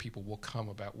poorer people will come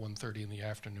about 1:30 in the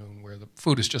afternoon where the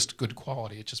food is just good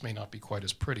quality. It just may not be quite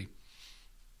as pretty.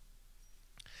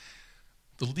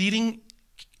 The leading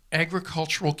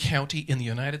agricultural county in the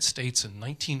United States in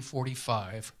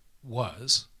 1945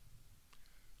 was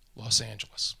Los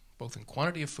Angeles, both in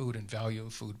quantity of food and value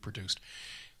of food produced.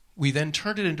 We then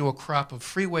turned it into a crop of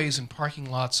freeways and parking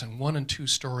lots and 1- and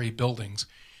 2-story buildings.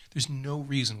 There's no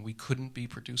reason we couldn't be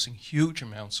producing huge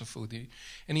amounts of food.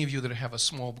 Any of you that have a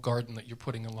small garden that you're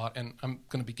putting a lot, and I'm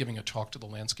going to be giving a talk to the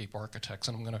landscape architects,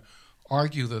 and I'm going to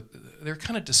argue that they're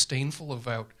kind of disdainful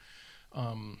about,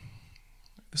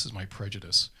 this is my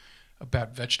prejudice,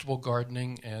 about vegetable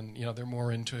gardening, and they're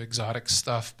more into exotic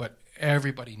stuff, but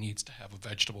everybody needs to have a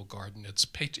vegetable garden.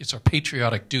 It's our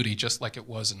patriotic duty, just like it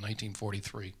was in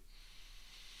 1943.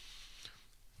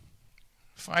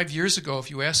 5 years ago, if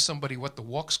you asked somebody what the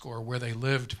walk score where they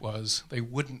lived was, they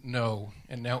wouldn't know.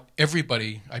 And now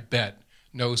everybody, I bet,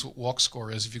 knows what walk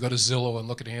score is. If you go to Zillow and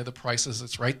look at any of the prices,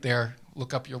 it's right there.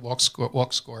 Look up your walk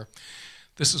score.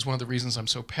 This is one of the reasons I'm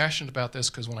so passionate about this,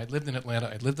 because when I lived in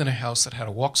Atlanta, I lived in a house that had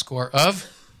a walk score of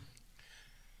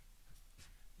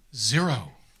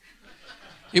 0.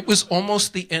 It was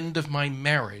almost the end of my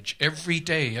marriage. Every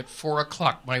day at 4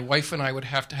 o'clock, my wife and I would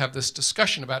have to have this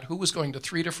discussion about who was going to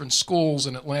 3 different schools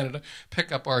in Atlanta to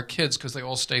pick up our kids because they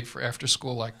all stayed for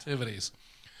after-school activities.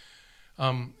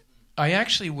 I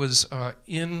actually was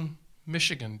in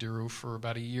Michigan, Drew, for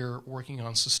about a year working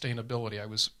on sustainability.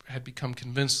 I had become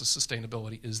convinced that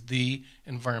sustainability is the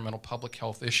environmental public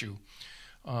health issue.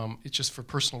 It's just for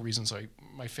personal reasons,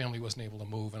 my family wasn't able to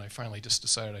move, and I finally just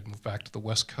decided I'd move back to the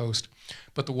West Coast.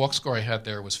 But the walk score I had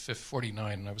there was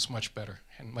 49, and I was much better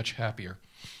and much happier.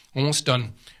 Almost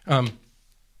done.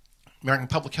 American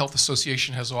Public Health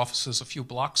Association has offices a few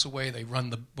blocks away. They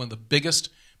run one of the biggest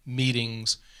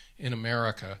meetings in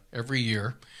America every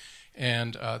year,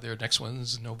 and their next one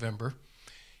is November.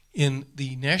 In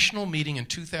the national meeting in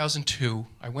 2002,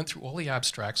 I went through all the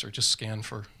abstracts, or just scanned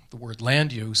for the word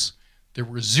land use. There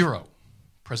were 0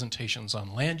 presentations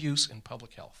on land use in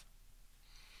public health.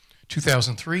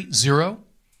 2003, 0.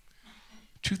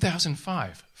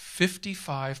 2005,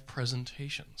 55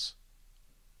 presentations.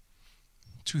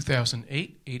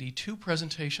 2008, 82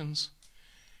 presentations.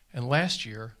 And last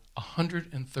year,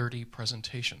 130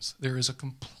 presentations. There is a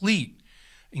complete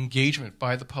engagement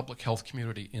by the public health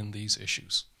community in these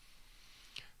issues.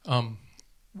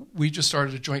 We just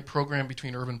started a joint program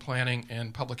between urban planning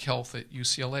and public health at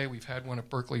UCLA. We've had one at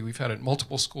Berkeley. We've had it at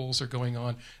multiple schools. They're going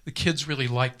on. The kids really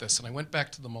like this. And I went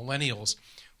back to the millennials.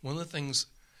 One of the things,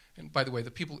 and by the way,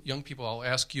 young people, I'll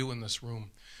ask you in this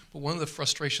room, but one of the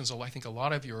frustrations I think a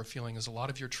lot of you are feeling is a lot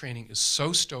of your training is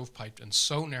so stovepiped and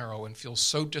so narrow and feels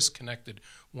so disconnected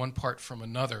one part from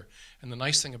another. And the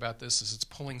nice thing about this is it's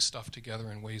pulling stuff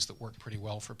together in ways that work pretty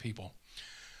well for people.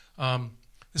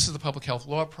 This is the Public Health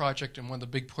Law Project, and one of the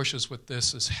big pushes with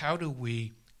this is how do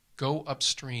we go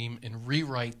upstream and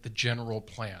rewrite the general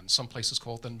plan? Some places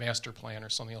call it the master plan or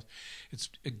something else. It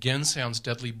again sounds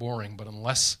deadly boring, but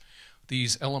unless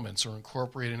these elements are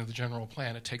incorporated into the general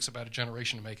plan, it takes about a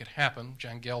generation to make it happen.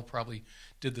 Jan Gehl probably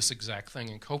did this exact thing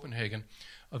in Copenhagen.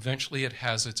 Eventually it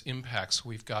has its impacts.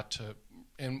 We've got to,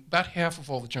 and about half of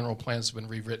all the general plans have been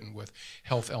rewritten with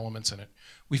health elements in it.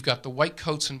 We've got the white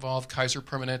coats involved, Kaiser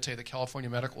Permanente, the California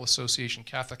Medical Association,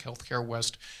 Catholic Healthcare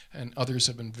West, and others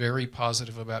have been very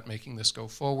positive about making this go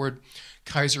forward.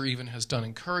 Kaiser even has done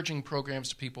encouraging programs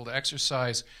to people to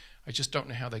exercise. I just don't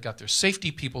know how they got their safety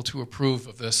people to approve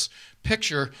of this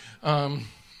picture,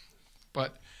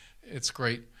 but it's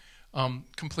great.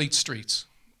 Complete streets.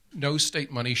 No state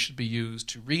money should be used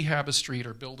to rehab a street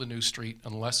or build a new street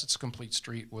unless it's a complete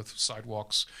street with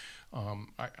sidewalks.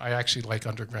 I actually like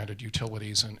undergrounded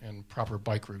utilities and proper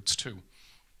bike routes too.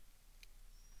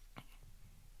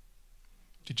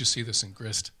 Did you see this in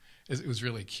Grist? It was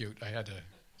really cute. I had to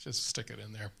just stick it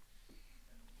in there.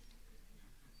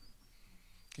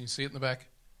 Can you see it in the back?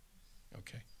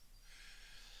 Okay.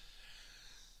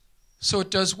 So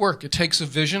it does work. It takes a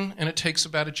vision, and it takes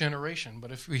about a generation.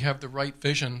 But if we have the right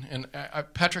vision, and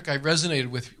Patrick, I resonated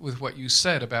with what you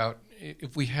said about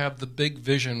if we have the big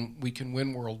vision, we can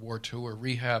win World War II or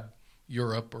rehab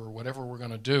Europe or whatever we're going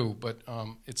to do, but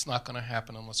it's not going to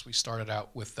happen unless we started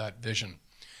out with that vision.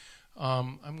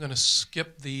 I'm going to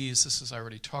skip these. This is, I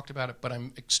already talked about it, but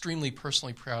I'm extremely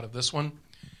personally proud of this one.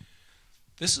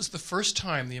 This is the first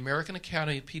time the American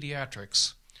Academy of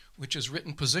Pediatrics, which has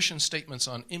written position statements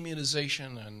on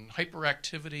immunization and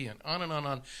hyperactivity and on and on and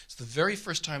on. It's the very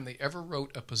first time they ever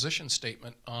wrote a position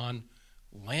statement on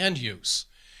land use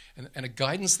and a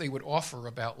guidance they would offer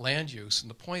about land use. And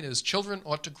the point is children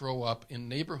ought to grow up in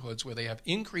neighborhoods where they have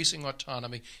increasing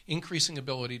autonomy, increasing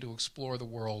ability to explore the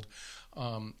world,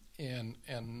 and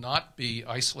not be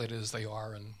isolated as they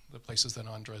are in the places that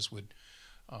Andres would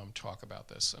talk about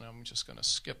this. And I'm just going to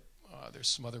skip. There's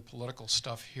some other political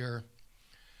stuff here.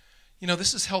 You know,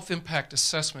 this is health impact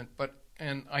assessment,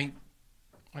 and I'm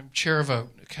chair of an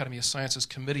Academy of Sciences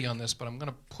committee on this, but I'm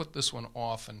going to put this one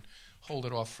off and hold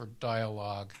it off for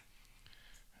dialogue.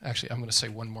 Actually, I'm going to say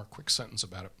one more quick sentence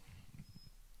about it.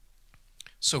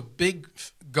 So big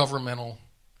governmental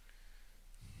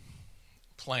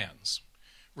plans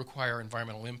require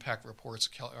environmental impact reports,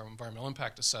 or environmental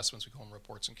impact assessments, we call them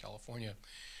reports in California.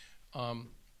 And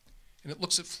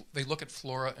they look at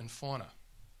flora and fauna.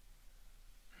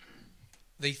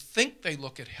 They think they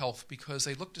look at health because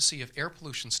they look to see if air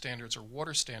pollution standards or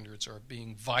water standards are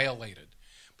being violated.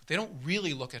 But they don't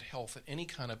really look at health in any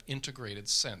kind of integrated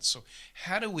sense. So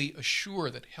how do we assure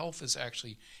that health is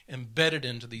actually embedded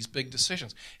into these big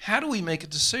decisions? How do we make a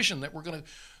decision that we're going to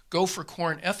go for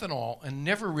corn ethanol and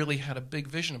never really had a big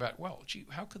vision about, well, gee,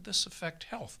 how could this affect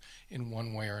health in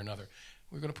one way or another?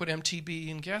 We're going to put MTB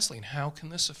in gasoline. How can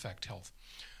this affect health,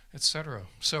 et cetera?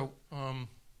 So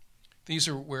these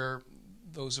are where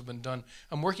those have been done.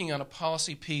 I'm working on a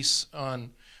policy piece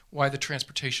on why the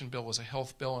transportation bill is a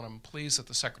health bill, and I'm pleased that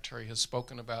the Secretary has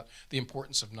spoken about the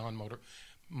importance of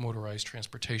non-motorized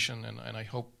transportation, and I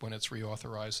hope when it's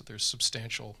reauthorized that there's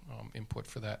substantial input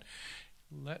for that.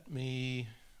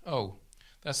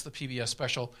 That's the PBS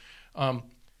special.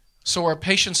 So our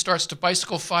patient starts to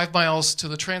bicycle 5 miles to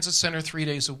the transit center 3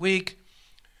 days a week.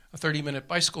 A 30-minute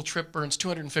bicycle trip burns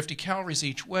 250 calories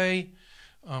each way.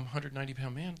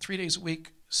 190-pound man, 3 days a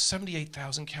week,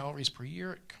 78,000 calories per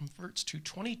year. It converts to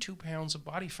 22 pounds of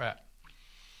body fat.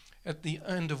 At the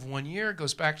end of 1 year,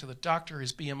 goes back to the doctor.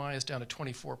 His BMI is down to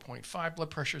 24.5. Blood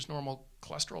pressure is normal.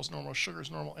 Cholesterol is normal. Sugar is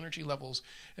normal. Energy levels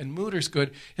and mood is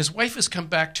good. His wife has come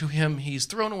back to him. He's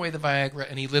thrown away the Viagra,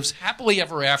 and he lives happily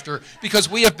ever after because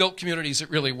we have built communities that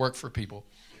really work for people.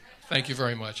 Thank you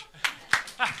very much.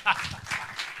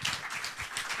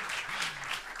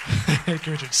 Thank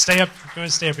you, Richard. Stay up. Go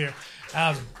and stay up here.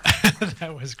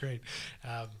 That was great.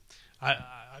 I'm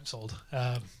sold.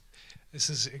 This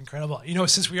is incredible. You know,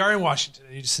 since we are in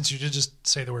Washington, since you did just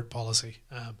say the word policy,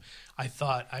 I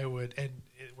thought I would, and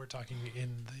we're talking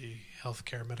in the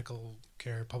healthcare, medical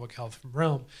care, public health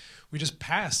realm, we just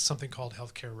passed something called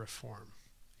healthcare reform.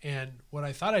 And what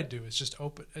I thought I'd do is just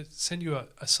send you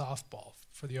a softball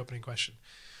for the opening question.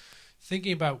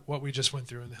 Thinking about what we just went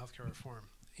through in the healthcare reform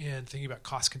and thinking about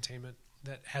cost containment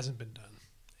that hasn't been done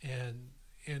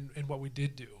and what we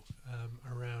did do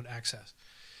around access.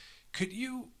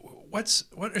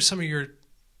 What are some of your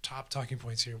top talking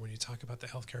points here when you talk about the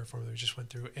healthcare reform that we just went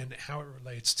through and how it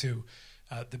relates to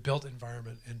the built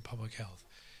environment and public health?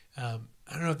 I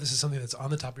don't know if this is something that's on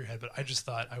the top of your head, but I just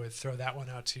thought I would throw that one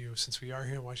out to you since we are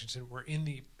here in Washington. We're in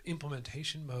the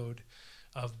implementation mode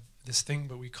of this thing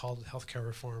that we called healthcare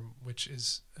reform, which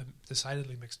is a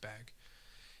decidedly mixed bag.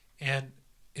 And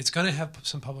it's going to have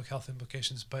some public health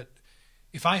implications, but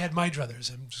if I had my druthers,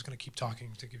 I'm just going to keep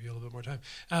talking to give you a little bit more time.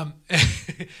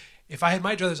 If I had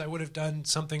my druthers, I would have done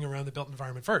something around the built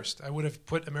environment first. I would have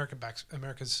put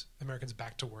Americans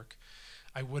back to work.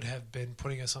 I would have been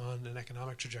putting us on an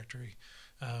economic trajectory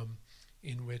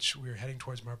in which we were heading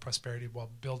towards more prosperity while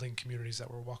building communities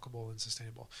that were walkable and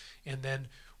sustainable. And then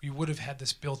we would have had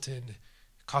this built-in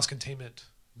cost containment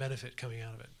benefit coming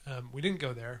out of it. We didn't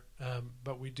go there,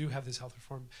 but we do have this health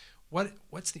reform.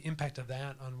 What's the impact of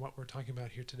that on what we're talking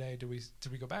about here today? Did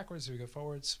we go backwards? Did we go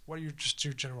forwards? What are your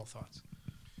general thoughts?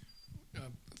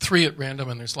 Three at random,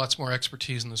 and there's lots more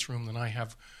expertise in this room than I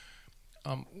have.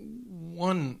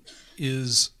 One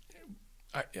is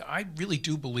I really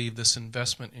do believe this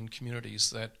investment in communities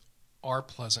that are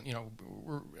pleasant. You know,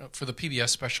 for the PBS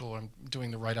special, I'm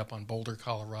doing the write-up on Boulder,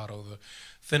 Colorado, the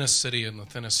thinnest city and the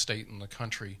thinnest state in the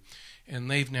country.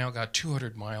 And they've now got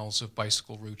 200 miles of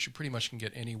bicycle routes. You pretty much can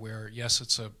get anywhere. Yes,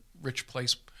 it's a rich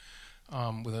place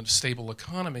with a stable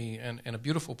economy and a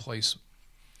beautiful place.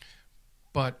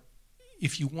 But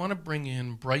if you want to bring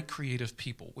in bright, creative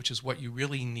people, which is what you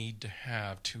really need to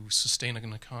have to sustain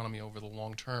an economy over the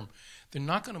long term, they're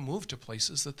not going to move to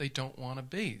places that they don't want to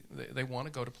be. They want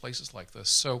to go to places like this.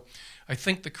 So I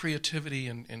think the creativity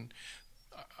and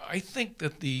I think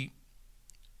that the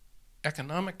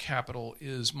economic capital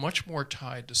is much more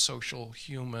tied to social,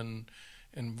 human,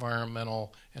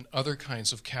 environmental, and other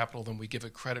kinds of capital than we give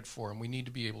it credit for, and we need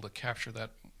to be able to capture that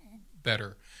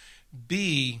better.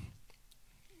 B,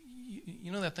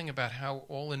 you know that thing about how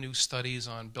all the new studies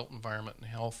on built environment and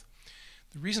health,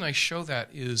 the reason I show that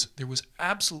is there was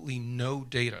absolutely no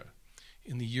data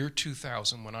in the year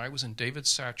 2000 when I was in David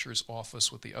Satcher's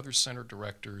office with the other center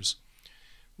directors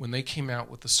when they came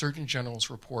out with the Surgeon General's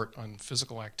report on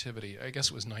physical activity. I guess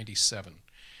it was 97.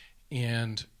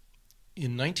 And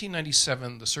in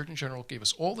 1997, the Surgeon General gave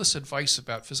us all this advice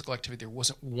about physical activity. There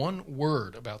wasn't one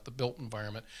word about the built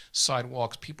environment,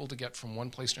 sidewalks, people to get from one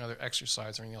place to another,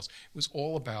 exercise, or anything else. It was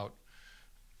all about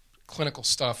clinical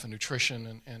stuff and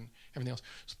nutrition and everything else.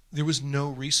 So there was no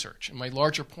research. And my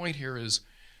larger point here is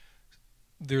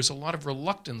there's a lot of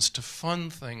reluctance to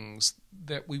fund things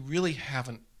that we really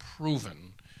haven't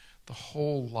proven the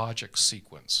whole logic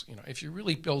sequence. You know, if you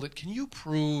really build it, can you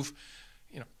prove,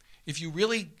 you know, if you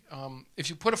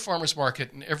put a farmer's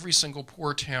market in every single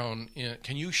poor town,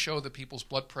 can you show that people's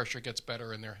blood pressure gets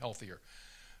better and they're healthier?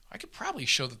 I could probably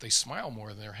show that they smile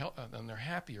more than they're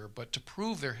happier, but to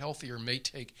prove they're healthier may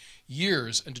take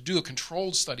years, and to do a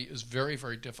controlled study is very,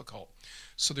 very difficult.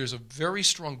 So there's a very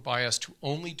strong bias to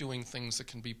only doing things that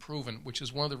can be proven, which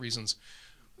is one of the reasons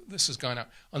this has gone out.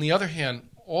 On the other hand,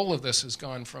 all of this has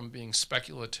gone from being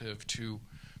speculative to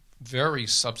very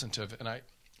substantive, and I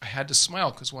had to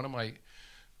smile because one of my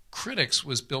critics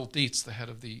was Bill Dietz, the head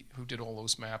of who did all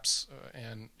those maps,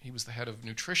 and he was the head of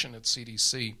nutrition at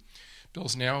CDC.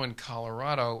 Bill's now in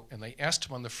Colorado, and they asked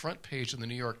him on the front page of the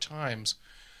New York Times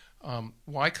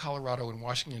why Colorado and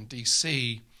Washington,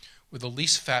 D.C. were the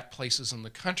least fat places in the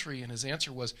country, and his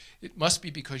answer was, it must be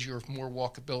because you have more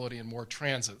walkability and more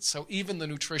transit. So even the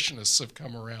nutritionists have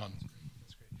come around.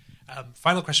 That's great.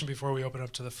 Final question before we open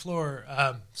up to the floor.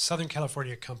 Southern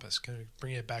California Compass, kind of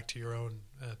bringing it back to your own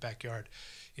backyard,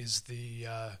 is the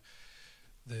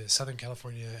Southern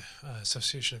California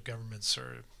Association of Governments,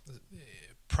 or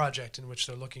project in which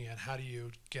they're looking at how do you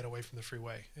get away from the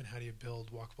freeway and how do you build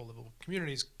walkable, livable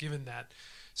communities, given that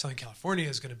Southern California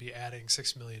is going to be adding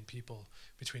 6 million people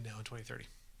between now and 2030.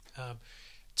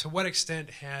 To what extent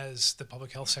has the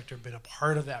public health sector been a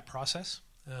part of that process?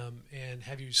 And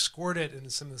have you scored it in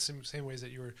some of the same ways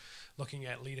that you were looking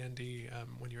at LEAD ND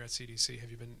when you were at CDC?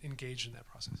 Have you been engaged in that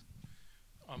process?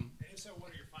 And so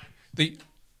what are your findings?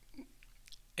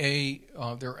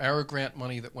 There are grant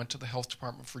money that went to the health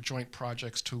department for joint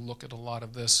projects to look at a lot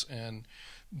of this, and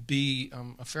B,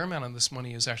 a fair amount of this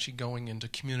money is actually going into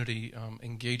community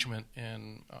engagement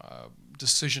and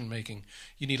decision making.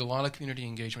 You need a lot of community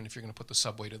engagement if you're going to put the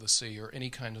subway to the sea or any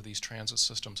kind of these transit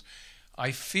systems.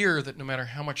 I fear that no matter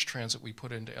how much transit we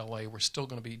put into LA, we're still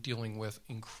going to be dealing with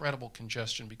incredible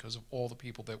congestion because of all the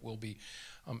people that will be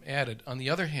added. On the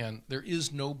other hand, there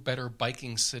is no better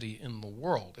biking city in the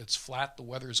world. It's flat, the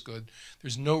weather's good.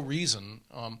 There's no reason,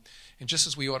 and just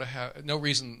as we ought to have, no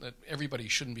reason that everybody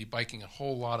shouldn't be biking a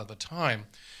whole lot of the time,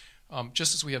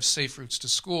 just as we have safe routes to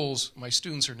schools, my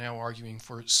students are now arguing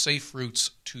for safe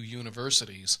routes to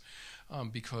universities.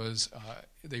 Because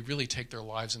they really take their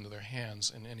lives into their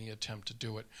hands in any attempt to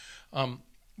do it.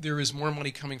 There is more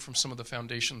money coming from some of the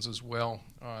foundations as well,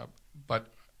 but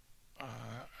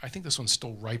I think this one's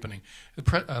still ripening.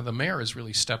 The mayor has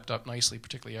really stepped up nicely,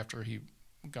 particularly after he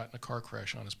got in a car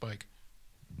crash on his bike.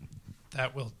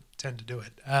 That will tend to do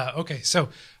it. Okay, so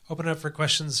open it up for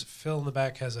questions. Phil in the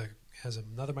back has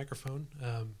another microphone.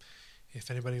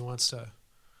 If anybody wants to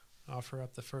offer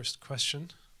up the first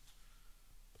question.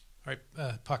 All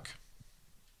right, Puck.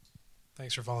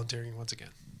 Thanks for volunteering once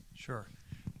again. Sure.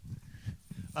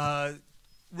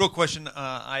 Real question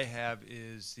I have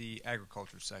is the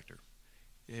agriculture sector.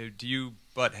 Do you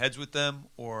butt heads with them,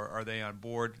 or are they on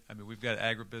board? I mean, we've got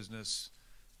agribusiness,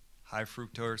 high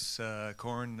fructose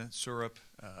corn syrup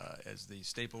as the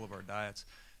staple of our diets.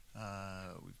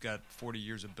 We've got 40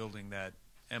 years of building that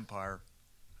empire.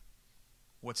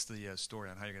 What's the story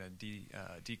on how you're going to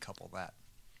decouple that?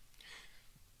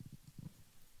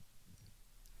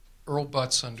 Earl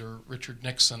Butz, under Richard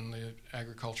Nixon, the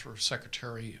agriculture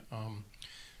secretary,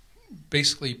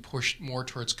 basically pushed more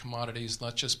towards commodities,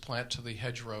 not just plant to the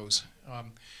hedgerows.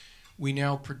 We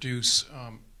now produce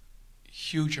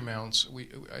huge amounts.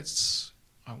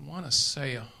 I want to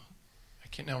say, I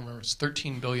can't now remember, it's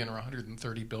 13 billion or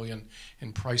 130 billion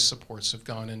in price supports have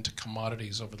gone into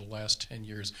commodities over the last 10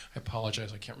 years. I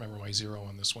apologize, I can't remember my zero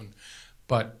on this one.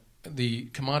 But the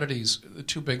commodities, the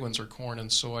two big ones are corn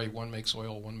and soy. One makes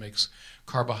oil, one makes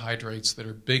carbohydrates that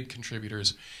are big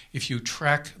contributors. If you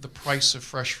track the price of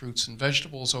fresh fruits and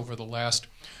vegetables over the last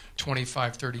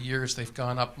 25, 30 years, they've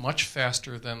gone up much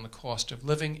faster than the cost of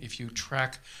living. If you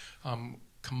track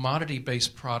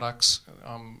commodity-based products,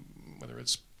 whether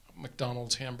it's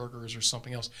McDonald's hamburgers or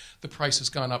something else, the price has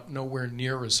gone up nowhere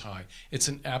near as high. It's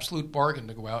an absolute bargain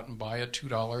to go out and buy a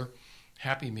 $2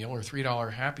 Happy Meal or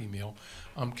 $3 Happy Meal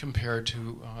compared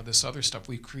to this other stuff.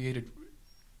 We've created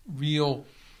real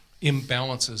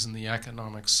imbalances in the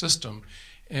economic system.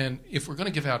 And if we're going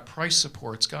to give out price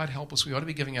supports, God help us, we ought to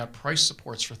be giving out price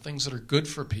supports for things that are good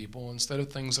for people instead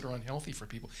of things that are unhealthy for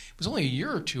people. It was only a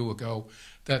year or two ago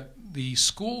that the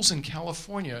schools in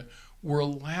California were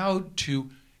allowed to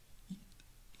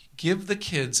give the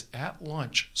kids at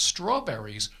lunch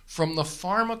strawberries from the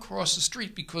farm across the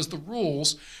street because the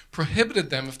rules prohibited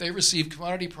them, if they received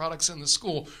commodity products in the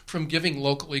school, from giving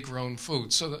locally grown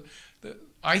food. So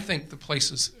I think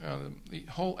the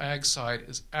whole ag side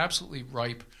is absolutely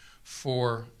ripe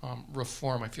for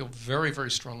reform. I feel very, very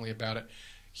strongly about it.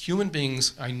 Human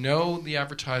beings, I know the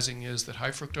advertising is that high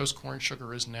fructose corn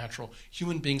sugar is natural.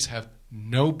 Human beings have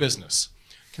no business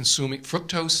consuming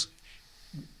fructose.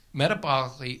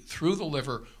 Metabolically, through the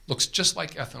liver, looks just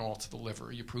like ethanol to the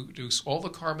liver. You produce all the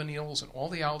carbonyls and all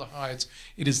the aldehydes.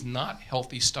 It is not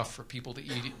healthy stuff for people to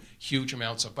eat huge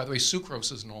amounts of. By the way,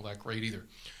 sucrose isn't all that great either.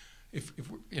 If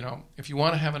you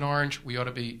want to have an orange, we ought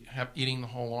to be eating the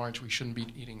whole orange. We shouldn't be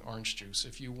eating orange juice.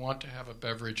 If you want to have a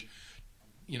beverage,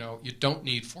 you don't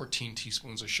need 14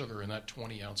 teaspoons of sugar in that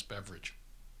 20-ounce beverage.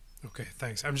 Okay,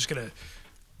 thanks. I'm just going to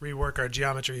rework our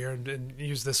geometry here and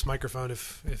use this microphone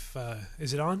if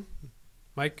is it on?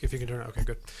 Mike, if you can turn it. Okay,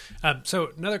 good.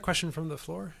 So another question from the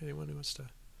floor. Anyone who wants to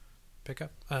pick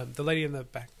up? The lady in the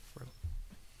back row.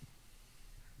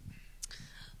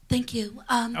 Thank you.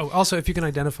 Also, if you can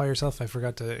identify yourself, I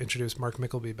forgot to introduce Mark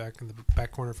Mickleby back in the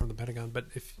back corner from the Pentagon, but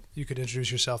if you could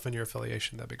introduce yourself and your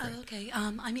affiliation, that'd be great. Okay.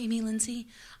 I'm Amy Lindsay.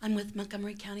 I'm with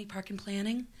Montgomery County Park and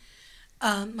Planning.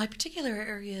 My particular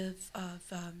area of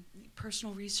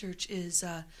personal research is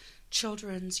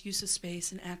children's use of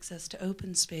space and access to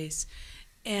open space.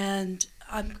 And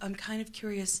I'm kind of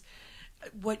curious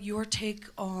what your take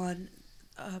on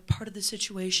part of the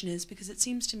situation is, because it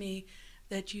seems to me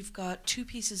that you've got two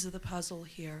pieces of the puzzle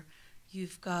here.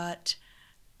 You've got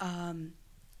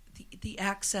the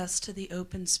access to the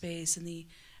open space and the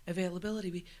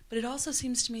availability, but it also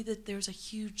seems to me that there's a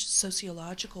huge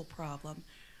sociological problem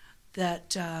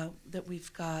that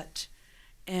we've got,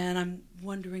 and I'm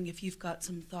wondering if you've got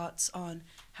some thoughts on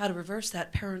how to reverse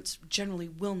that. Parents generally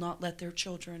will not let their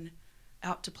children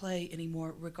out to play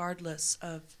anymore, regardless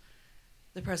of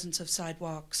the presence of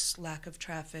sidewalks, lack of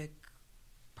traffic,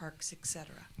 parks,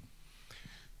 etc.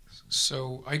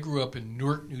 So I grew up in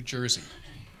Newark, New Jersey.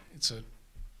 It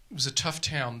was a tough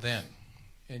town then,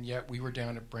 and yet we were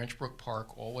down at Branch Brook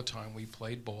Park all the time. We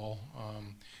played ball.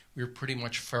 We were pretty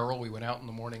much feral. We went out in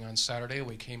the morning on Saturday.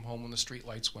 We came home when the street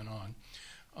lights went on.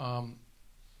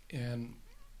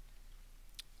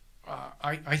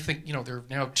 I think, there are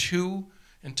now 2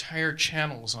 entire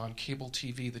channels on cable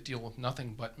TV that deal with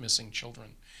nothing but missing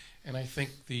children. And I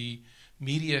think the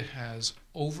media has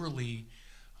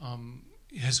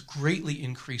has greatly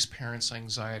increased parents'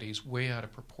 anxieties way out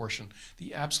of proportion.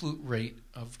 The absolute rate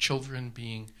of children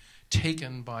being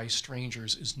taken by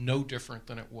strangers is no different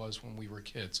than it was when we were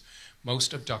kids.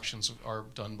 Most abductions are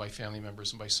done by family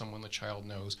members and by someone the child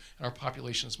knows, and our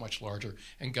population is much larger,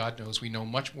 and God knows we know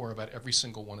much more about every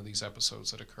single one of these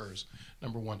episodes that occurs,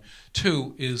 number one.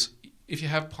 2 is, if you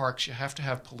have parks, you have to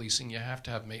have policing, you have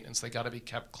to have maintenance, they got to be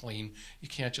kept clean. You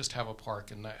can't just have a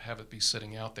park and not have it be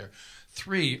sitting out there.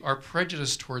 3, our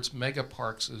prejudice towards mega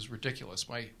parks is ridiculous.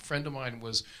 My friend of mine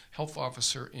was health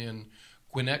officer in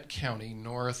Gwinnett County,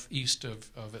 northeast of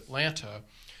Atlanta,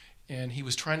 and he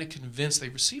was trying to convince, they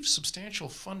received substantial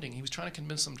funding, he was trying to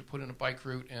convince them to put in a bike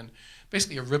route and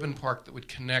basically a ribbon park that would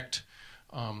connect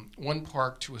one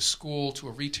park to a school, to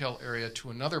a retail area, to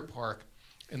another park,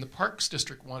 and the Parks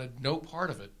District wanted no part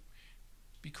of it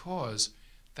because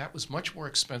that was much more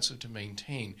expensive to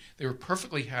maintain. They were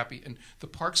perfectly happy, and the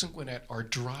parks in Gwinnett are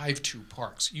drive-to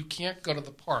parks. You can't go to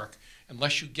the park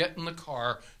unless you get in the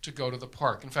car to go to the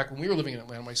park. In fact, when we were living in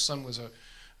Atlanta, my son was a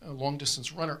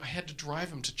long-distance runner. I had to drive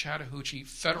him to Chattahoochee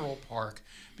Federal Park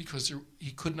because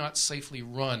he could not safely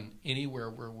run anywhere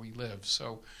where we live.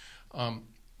 So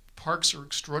parks are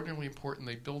extraordinarily important.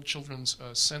 They build children's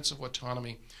sense of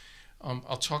autonomy.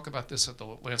 I'll talk about this at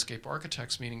the Landscape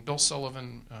Architects meeting. Bill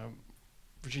Sullivan,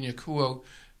 Virginia Kuo,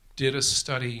 did a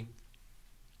study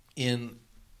in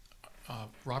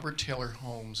Robert Taylor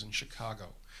homes in Chicago.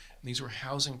 And these were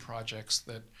housing projects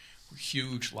that were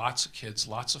huge, lots of kids,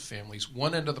 lots of families.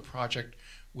 One end of the project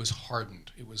was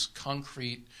hardened. It was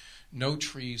concrete, no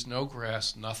trees, no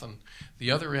grass, nothing.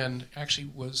 The other end actually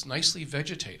was nicely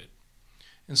vegetated.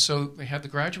 And so they had the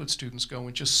graduate students go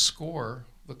and just score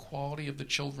the quality of the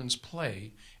children's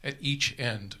play at each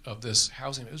end of this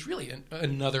housing. It was really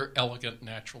another elegant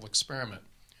natural experiment.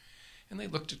 And they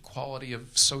looked at quality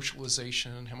of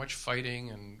socialization, how much fighting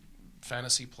and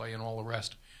fantasy play and all the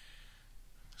rest.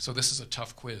 So this is a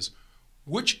tough quiz.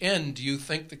 Which end do you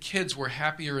think the kids were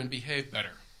happier and behaved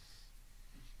better?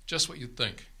 Just what you'd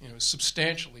think,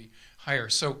 substantially higher.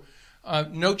 So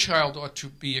no child ought to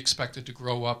be expected to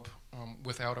grow up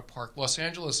without a park. Los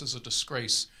Angeles is a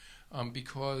disgrace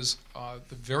because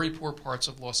the very poor parts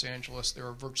of Los Angeles, there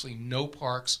are virtually no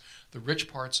parks. The rich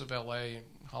parts of LA,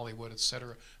 Hollywood,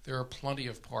 etc., there are plenty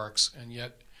of parks, and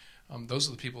yet those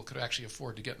are the people who could actually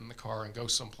afford to get in the car and go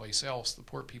someplace else. The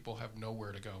poor people have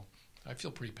nowhere to go. I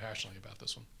feel pretty passionately about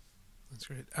this one. That's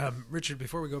great. Richard,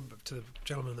 before we go to the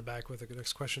gentleman in the back with the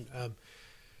next question,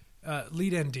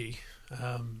 Lead ND,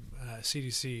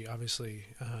 CDC obviously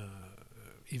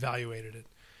evaluated it.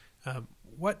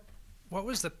 What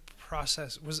was the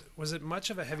process? Was it much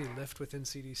of a heavy lift within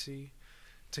CDC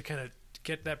to kind of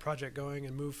get that project going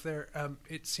and move there?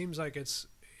 It seems like it's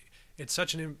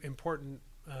such an important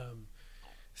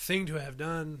thing to have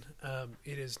done.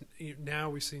 It is now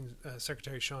we've seen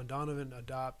Secretary Sean Donovan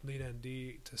adopt Lead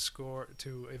ND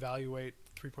to evaluate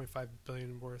 $3.5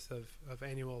 billion worth of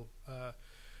annual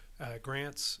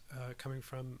grants coming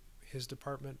from his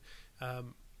department.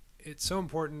 It's so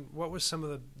important. What was some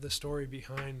of the story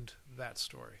behind that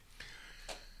story?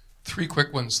 3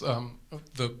 quick ones.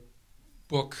 The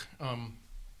book,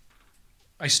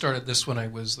 I started this when I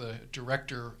was the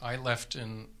director. I left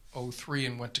in 2003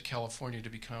 and went to California to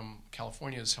become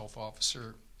California's health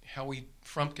officer. Howie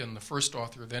Frumpkin, the first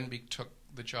author, then took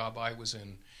the job I was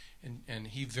in, and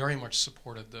he very much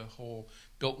supported the whole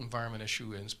built environment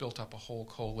issue and has built up a whole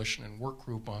coalition and work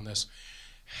group on this.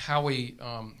 Howie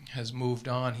has moved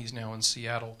on. He's now in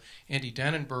Seattle. Andy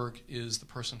Dannenberg is the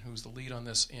person who's the lead on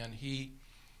this, and he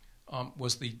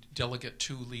was the delegate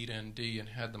to Lead ND and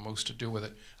had the most to do with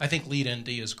it. I think Lead ND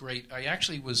is great. I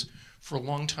actually was, for a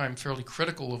long time, fairly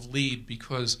critical of Lead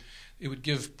because it would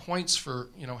give points for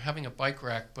having a bike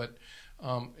rack, but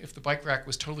if the bike rack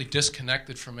was totally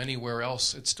disconnected from anywhere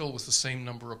else, it still was the same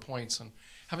number of points. And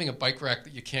having a bike rack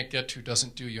that you can't get to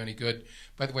doesn't do you any good.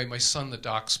 By the way, my son, the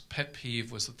doc's pet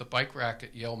peeve was that the bike rack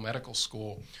at Yale Medical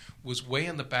School was way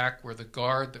in the back where the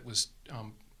guard that was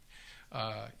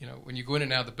when you go in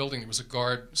and out of the building, there was a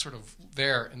guard sort of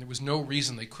there, and there was no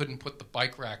reason they couldn't put the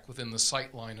bike rack within the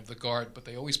sight line of the guard, but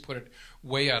they always put it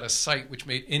way out of sight, which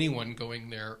made anyone going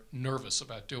there nervous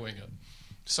about doing it.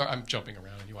 Sorry, I'm jumping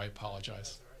around on you. I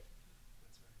apologize.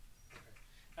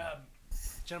 That's all right.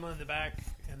 Gentleman in the back,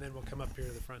 and then we'll come up here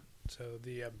to the front. So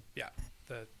the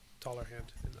taller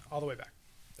hand, all the way back.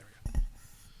 There we go.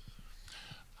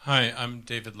 Hi, I'm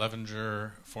David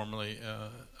Levenger, formerly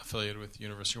affiliated with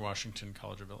University of Washington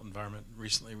College of Built Environment.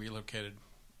 Recently relocated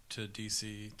to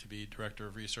D.C. to be director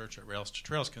of research at Rails to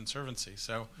Trails Conservancy.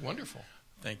 So wonderfue.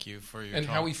 Thank you for your And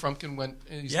talk. Howie Frumpkin went.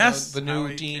 He's yes, the new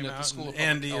Howie dean came at the out, School of and Public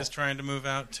Andy Health. is trying to move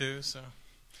out too. So,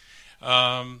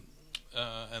 and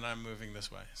I'm moving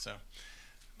this way. So,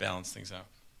 balance things out.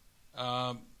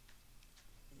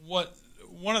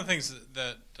 One of the things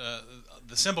that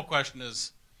the simple question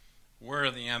is, where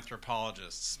are the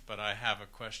anthropologists? But I have a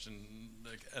question,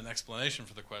 an explanation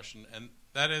for the question, and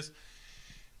that is,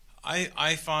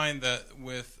 I find that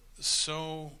with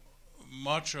so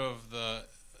much of the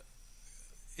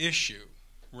issue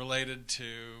related to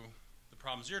the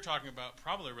problems you're talking about,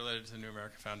 probably related to the New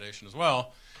American Foundation as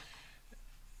well,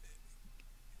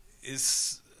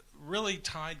 is really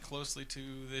tied closely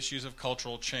to the issues of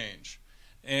cultural change.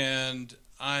 And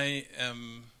I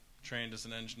am trained as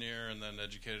an engineer and then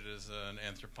educated as an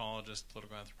anthropologist,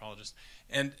 political anthropologist.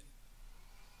 And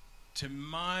to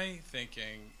my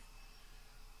thinking,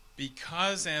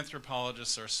 because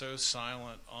anthropologists are so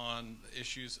silent on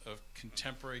issues of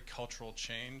contemporary cultural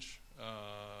change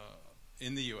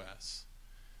in the U.S.,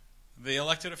 the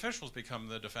elected officials become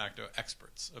the de facto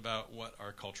experts about what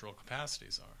our cultural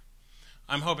capacities are.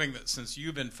 I'm hoping that since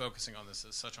you've been focusing on this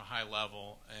at such a high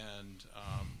level and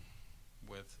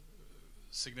with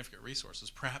significant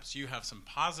resources, perhaps you have some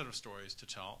positive stories to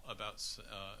tell about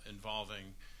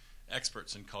involving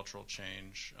experts in cultural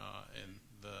change in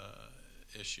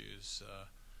the issues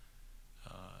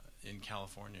in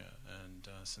California. And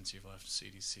since you've left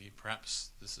CDC,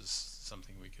 perhaps this is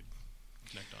something we could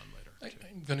connect on later.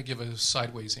 I'm going to give a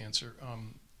sideways answer.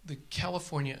 The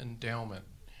California Endowment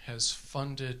has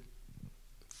funded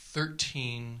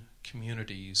 13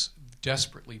 communities,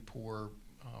 desperately poor,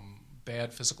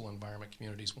 bad physical environment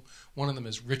communities. One of them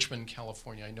is Richmond,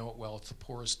 California. I know it well. It's the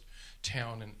poorest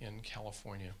town in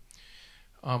California.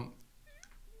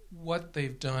 What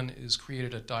they've done is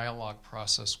created a dialogue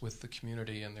process with the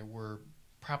community, and there were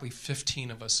probably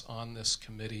 15 of us on this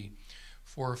committee,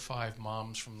 4 or 5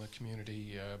 moms from the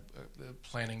community, the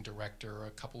planning director,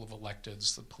 a couple of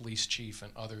electeds, the police chief,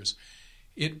 and others.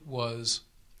 It was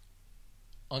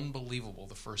unbelievable,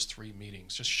 the first 3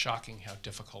 meetings. Just shocking how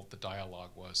difficult the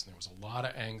dialogue was. And there was a lot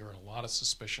of anger and a lot of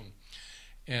suspicion.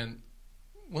 And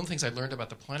one of the things I learned about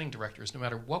the planning director is no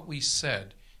matter what we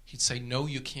said, he'd say, no,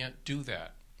 you can't do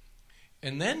that.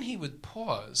 And then he would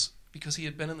pause, because he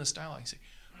had been in this dialogue. He'd say,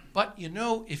 but you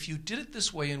know, if you did it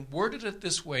this way and worded it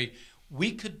this way,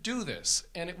 we could do this.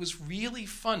 And it was really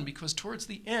fun, because towards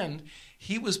the end,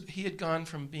 he had gone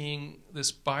from being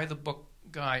this by-the-book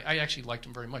guy. I actually liked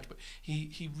him very much, but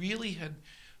he really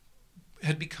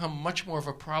had become much more of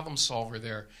a problem solver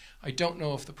there. I don't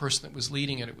know if the person that was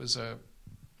leading it, it was a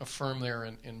firm there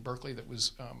in Berkeley that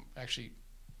was actually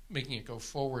making it go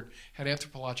forward, had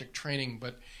anthropologic training,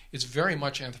 but it's very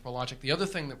much anthropologic. The other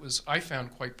thing that I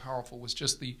found quite powerful was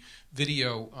just the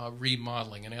video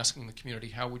remodeling and asking the community,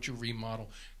 how would you remodel?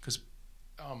 Because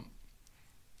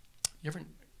you ever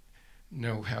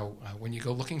know how when you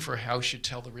go looking for a house, you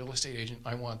tell the real estate agent,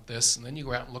 I want this, and then you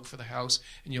go out and look for the house,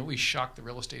 and you always shock the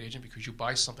real estate agent because you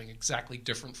buy something exactly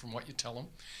different from what you tell them.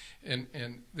 And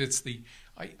it's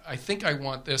I think I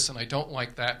want this and I don't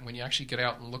like that, and when you actually get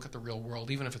out and look at the real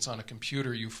world, even if it's on a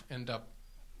computer, you end up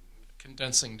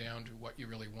condensing down to what you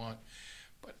really want.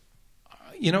 But,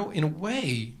 in a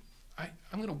way, I'm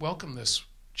going to welcome this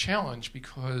challenge,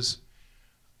 because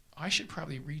I should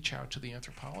probably reach out to the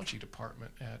anthropology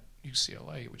department at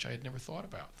UCLA, which I had never thought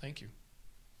about. Thank you.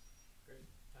 Great.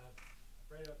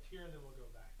 Right up here, and then we'll go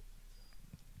back.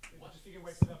 Just you can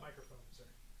wait for that microphone, sir.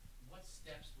 What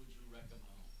steps would you recommend?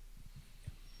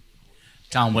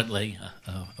 Tom Whitley,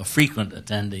 a frequent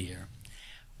attendee here.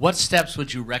 What steps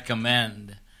would you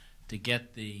recommend to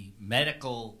get the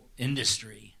medical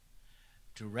industry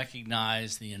to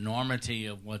recognize the enormity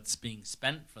of what's being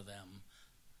spent for them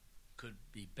could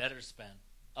be better spent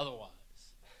otherwise.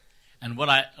 And what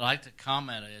I like to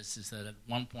comment is that at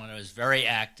one point I was very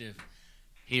active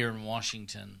here in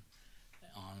Washington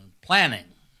on planning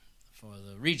for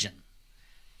the region.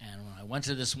 And when I went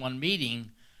to this one meeting,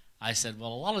 I said,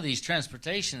 well, a lot of these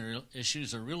transportation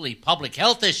issues are really public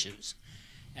health issues.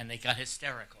 And they got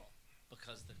hysterical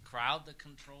because the crowd that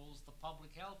controls the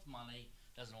public health money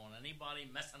doesn't want anybody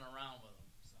messing around with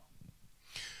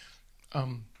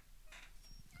them.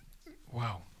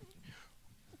 Wow.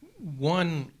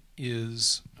 One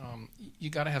is you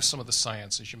got to have some of the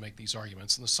science as you make these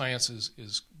arguments, and the science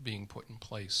is being put in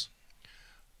place.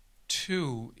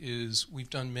 Two is we've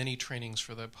done many trainings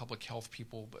for the public health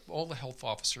people, but all the health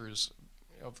officers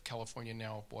of California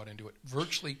now have bought into it.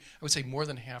 Virtually, I would say more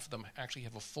than half of them actually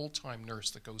have a full-time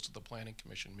nurse that goes to the Planning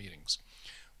Commission meetings.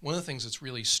 One of the things that's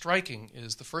really striking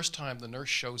is the first time the nurse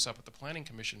shows up at the Planning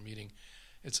Commission meeting,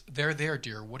 it's, they're there,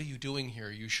 dear, what are you doing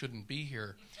here? You shouldn't be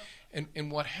here.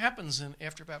 And what happens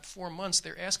after about 4 months,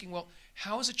 they're asking, well,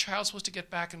 how is a child supposed to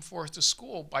get back and forth to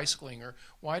school bicycling? Or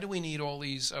why do we need all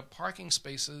these parking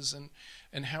spaces?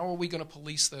 And how are we going to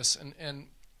police this? And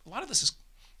a lot of this is,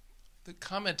 the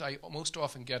comment I most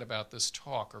often get about this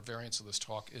talk, or variants of this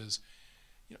talk, is,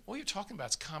 you know, all you're talking about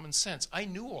is common sense. I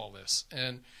knew all this,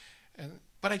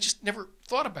 but I just never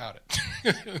thought about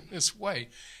it this way.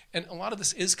 And a lot of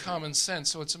this is common sense,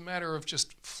 so it's a matter of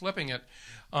just flipping it.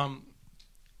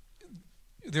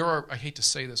 There are, I hate to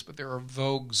say this, but there are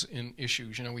vogues in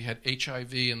issues. You know, we had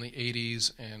HIV in the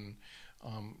 80s, and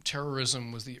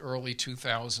terrorism was the early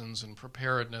 2000s, and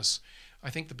preparedness. I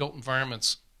think the built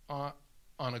environment's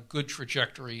on a good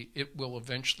trajectory. It will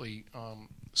eventually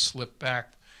slip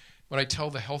back. What I tell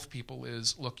the health people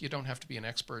is, look, you don't have to be an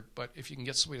expert, but if you can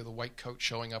get somebody with a white coat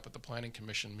showing up at the Planning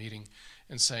Commission meeting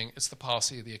and saying it's the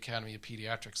policy of the Academy of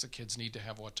Pediatrics that kids need to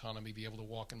have autonomy, be able to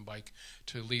walk and bike,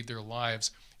 to lead their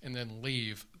lives, and then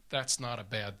leave, that's not a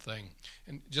bad thing.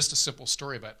 And just a simple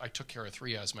story about, I took care of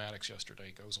 3 asthmatics yesterday.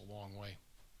 It goes a long way.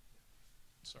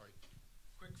 Sorry.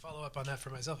 Quick follow-up on that for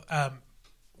myself.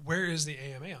 Where is the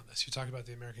AMA on this? You talked about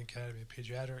the American Academy of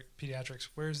Pediatrics.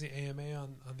 Where is the AMA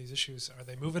on these issues? Are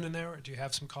they moving in there, or do you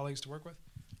have some colleagues to work with?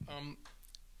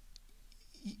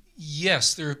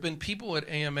 Yes, there have been people at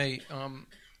AMA.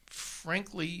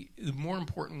 Frankly, the more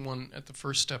important one at the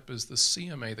first step is the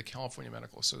CMA, the California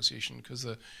Medical Association, because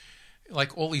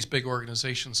like all these big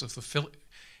organizations,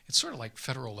 it's sort of like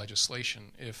federal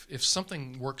legislation. If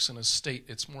something works in a state,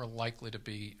 it's more likely to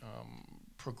be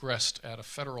progressed at a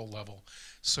federal level.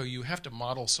 So you have to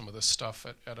model some of this stuff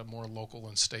at a more local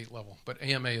and state level. But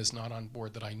AMA is not on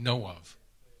board that I know of.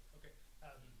 Okay.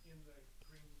 In the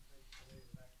green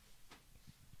back.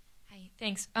 Hi,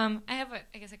 thanks. I have,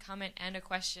 I guess, a comment and a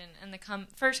question. And the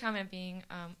first comment being,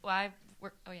 I'm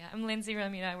Lindsay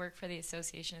Ramuda. I work for the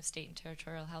Association of State and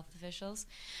Territorial Health Officials.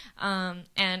 And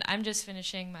I'm just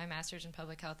finishing my master's in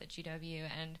public health at GW,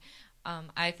 and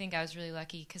I think I was really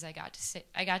lucky because I got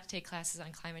to take classes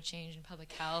on climate change and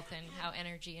public health and how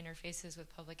energy interfaces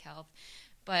with public health.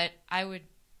 But I would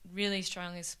really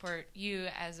strongly support you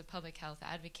as a public health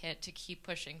advocate to keep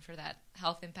pushing for that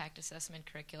health impact assessment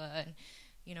curricula, and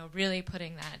really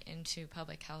putting that into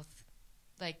public health,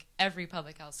 like every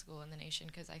public health school in the nation,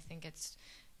 because I think it's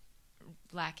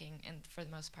lacking for the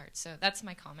most part. So that's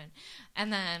my comment.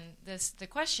 And then the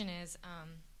question is,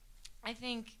 I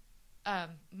think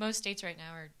most states right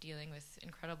now are dealing with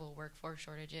incredible workforce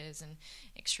shortages and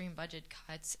extreme budget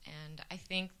cuts, and I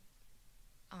think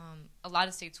a lot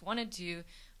of states want to do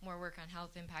more work on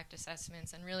health impact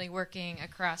assessments and really working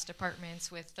across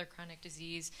departments with their chronic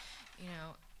disease,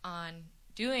 on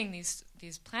doing these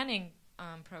planning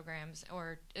programs,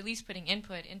 or at least putting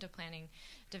input into planning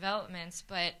developments.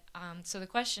 But so the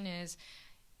question is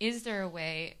there a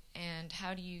way, and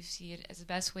how do you see it as the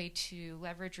best way to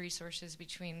leverage resources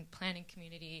between planning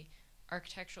community,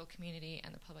 architectural community,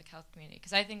 and the public health community?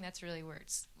 Because I think that's really where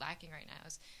it's lacking right now,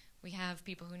 is we have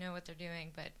people who know what they're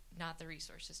doing, but not the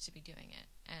resources to be doing it.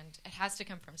 And it has to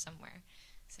come from somewhere.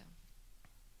 So.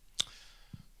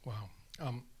 Wow.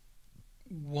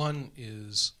 One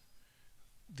is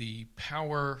the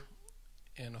power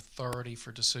and authority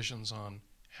for decisions on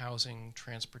housing,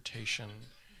 transportation,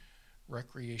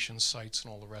 recreation sites,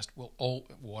 and all the rest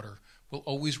water will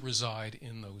always reside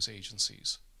in those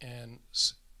agencies. And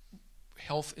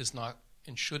health is not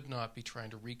and should not be trying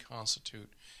to reconstitute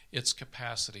its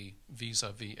capacity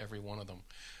vis-a-vis every one of them.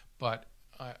 But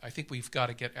I think we've got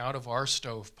to get out of our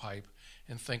stovepipe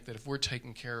and think that if we're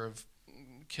taking care of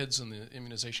kids in the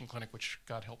immunization clinic, which,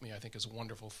 God help me, I think is a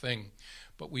wonderful thing,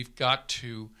 but we've got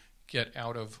to get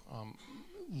out of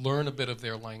learn a bit of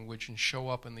their language and show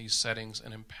up in these settings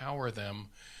and empower them,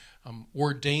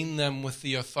 ordain them with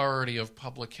the authority of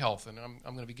public health. And I'm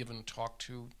going to be giving a talk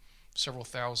to several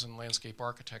thousand landscape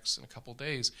architects in a couple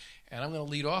days, and I'm going to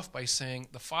lead off by saying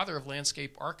the father of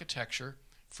landscape architecture,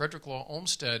 Frederick Law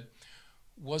Olmsted,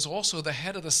 was also the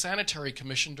head of the Sanitary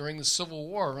Commission during the Civil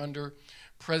War under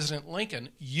President Lincoln.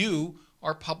 You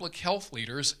are public health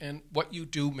leaders, and what you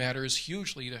do matters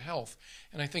hugely to health.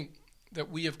 And I think that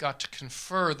we have got to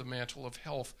confer the mantle of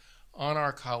health on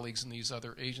our colleagues in these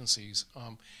other agencies,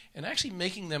 and actually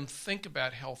making them think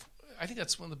about health. I think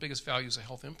that's one of the biggest values of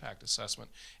health impact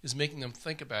assessment, is making them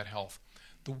think about health.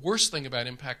 The worst thing about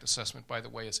impact assessment, by the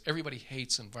way, is everybody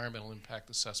hates environmental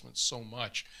impact assessment so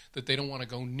much that they don't want to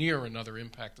go near another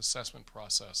impact assessment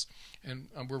process. And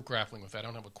we're grappling with that. I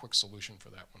don't have a quick solution for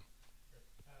that one.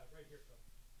 Right here, Phil.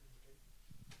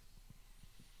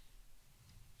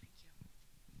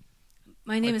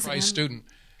 My name is prize Ann. student.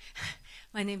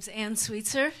 My name's Ann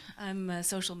Sweetser. I'm a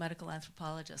social medical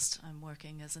anthropologist. I'm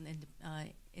working as an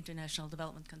international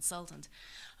development consultant.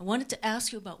 I wanted to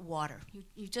ask you about water.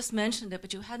 You just mentioned it,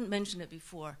 but you hadn't mentioned it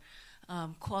before.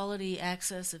 Quality,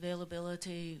 access,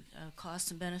 availability,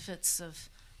 costs and benefits of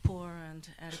poor and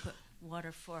adequate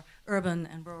water for urban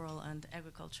and rural and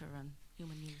agriculture and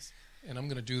human use. And I'm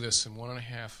going to do this in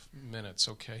 1.5 minutes,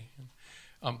 okay?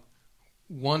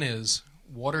 One is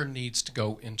water needs to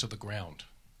go into the ground.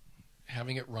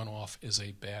 Having it run off is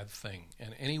a bad thing.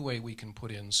 And any way we can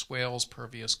put in swales,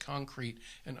 pervious concrete,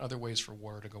 and other ways for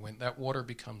water to go in, that water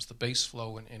becomes the base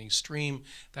flow in any stream.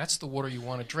 That's the water you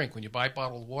want to drink. When you buy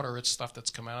bottled water, it's stuff that's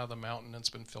come out of the mountain and it's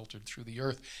been filtered through the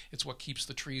earth. It's what keeps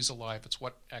the trees alive. It's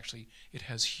what actually, it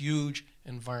has huge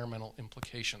environmental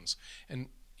implications. And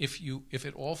if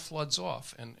it all floods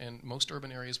off, and most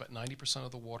urban areas, about 90%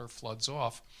 of the water floods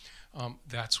off,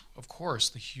 that's, of course,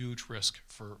 the huge risk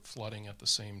for flooding at the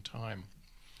same time.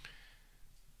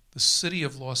 The city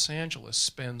of Los Angeles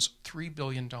spends $3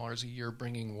 billion a year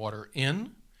bringing water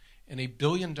in and $1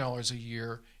 billion a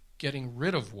year getting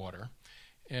rid of water.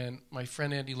 And my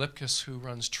friend Andy Lipkiss, who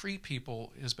runs Tree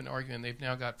People, has been arguing they've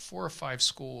now got 4 or 5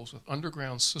 schools with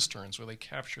underground cisterns where they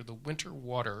capture the winter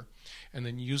water and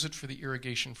then use it for the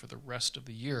irrigation for the rest of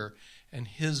the year. And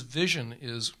his vision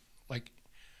is like,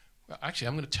 well, actually,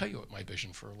 I'm going to tell you what my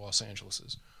vision for Los Angeles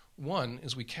is. One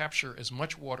is we capture as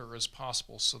much water as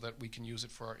possible so that we can use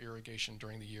it for our irrigation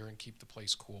during the year and keep the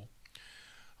place cool.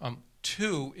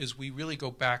 2 is we really go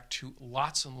back to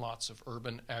lots and lots of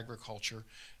urban agriculture.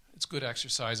 It's good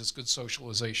exercise, it's good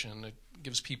socialization, it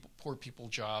gives poor people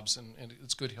jobs, and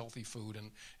it's good healthy food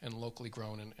and locally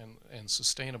grown and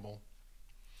sustainable.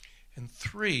 And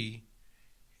 3,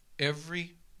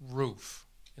 every roof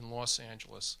in Los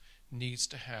Angeles needs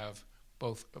to have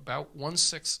both about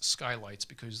 1/6 skylights,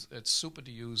 because it's stupid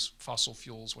to use fossil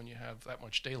fuels when you have that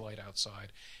much daylight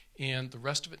outside, and the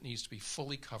rest of it needs to be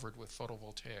fully covered with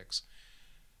photovoltaics.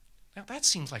 Now that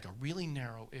seems like a really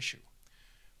narrow issue.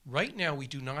 Right now we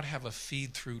do not have a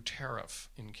feed-through tariff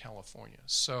in California.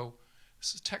 So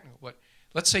this is technical, but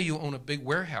let's say you own a big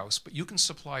warehouse, but you can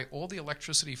supply all the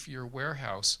electricity for your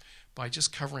warehouse by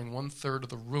just covering 1/3 of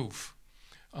the roof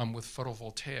with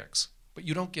photovoltaics. But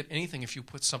you don't get anything if you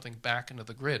put something back into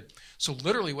the grid. So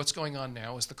literally what's going on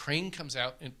now is the crane comes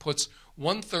out and puts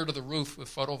 1/3 of the roof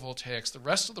with photovoltaics. The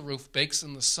rest of the roof bakes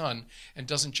in the sun and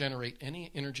doesn't generate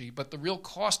any energy. But the real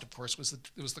cost, of course, was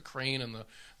the crane and the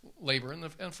labor, and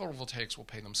photovoltaics will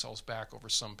pay themselves back over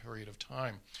some period of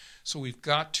time. So we've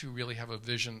got to really have a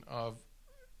vision of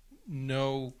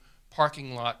no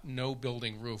parking lot, no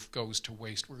building roof goes to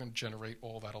waste. We're going to generate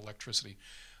all that electricity.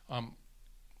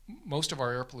 Most of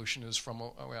our air pollution is from,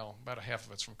 well, about a half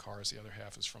of it's from cars. The other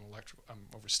half is from electrical, I'm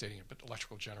overstating it, but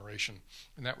electrical generation.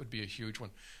 And that would be a huge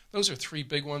one. Those are 3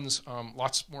 big ones.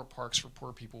 Lots more parks for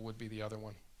poor people would be the other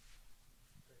one.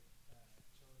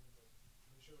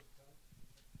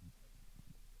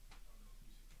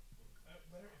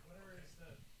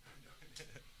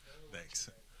 Thanks.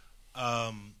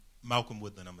 Malcolm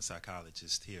Woodland, I'm a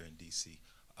psychologist here in D.C.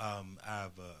 I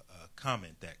have a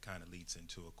comment that kind of leads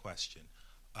into a question.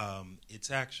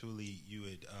 It's actually, you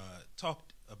had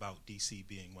talked about D.C.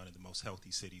 being one of the most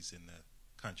healthy cities in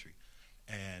the country.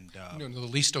 And no, the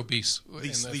least obese in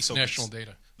the national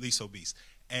data. Least obese.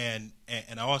 And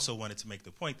I also wanted to make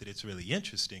the point that it's really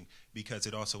interesting because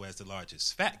it also has the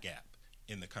largest fat gap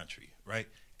in the country, right?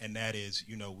 And that is,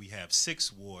 you know, we have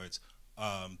 6 wards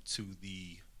to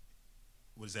the,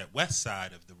 west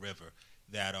side of the river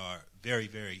that are very,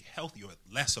 very healthy or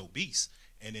less obese.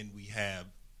 And then we have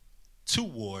 2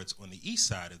 wards on the east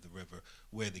side of the river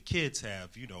where the kids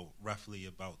have, you know, roughly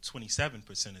about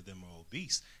 27% of them are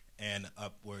obese. and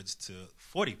upwards to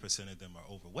 40% of them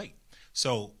are overweight.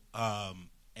 So,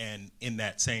 and in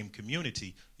that same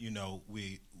community, you know,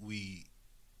 we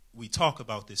talk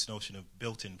about this notion of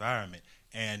built environment,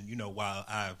 and you know, while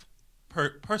I've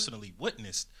personally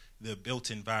witnessed the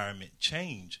built environment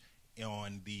change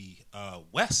on the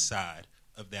west side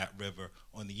of that river,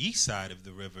 on the east side of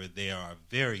the river, there are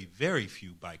very, very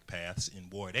few bike paths in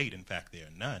Ward 8. In fact, there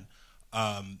are none.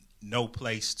 No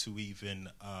place to even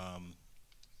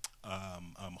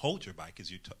hold your bike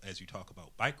as you talk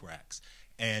about bike racks.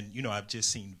 And you know, I've just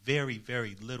seen very,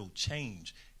 very little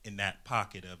change in that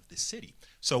pocket of the city.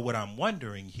 So what I'm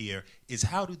wondering here is,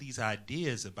 how do these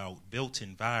ideas about built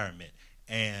environment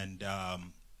and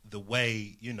the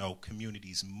way, you know,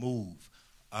 communities move,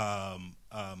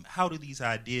 how do these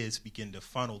ideas begin to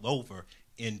funnel over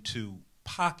into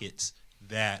pockets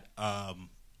that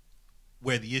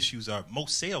where the issues are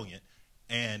most salient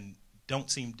and don't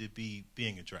seem to be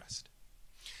being addressed?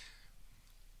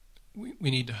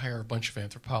 We need to hire a bunch of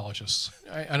anthropologists.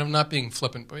 And I'm not being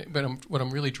flippant, but what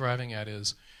I'm really driving at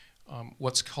is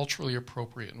what's culturally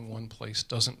appropriate in one place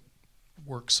doesn't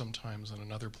work sometimes in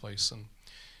another place. And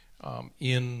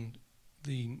in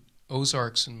the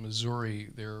Ozarks in Missouri,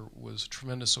 there was a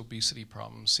tremendous obesity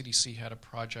problem. CDC had a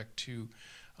project to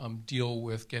deal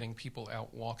with getting people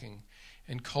out walking.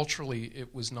 And culturally,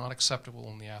 it was not acceptable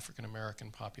in the African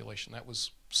American population. That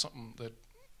was something that,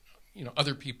 you know,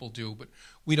 other people do, but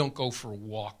we don't go for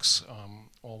walks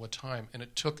all the time. And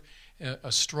it took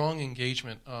a strong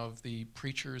engagement of the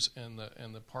preachers and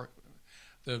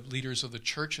the leaders of the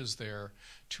churches there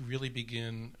to really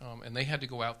begin, and they had to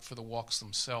go out for the walks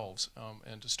themselves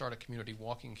and to start a community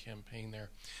walking campaign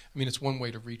there. I mean, it's one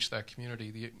way to reach that community.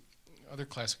 The other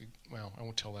classic, well, I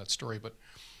won't tell that story, but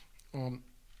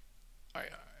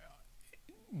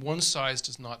one size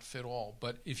does not fit all.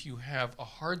 But if you have a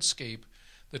hardscape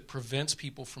that prevents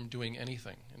people from doing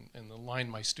anything, and the line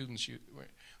my students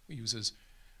use is,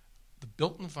 the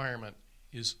built environment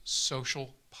is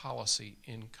social policy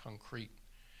in concrete.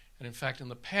 And in fact, in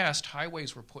the past,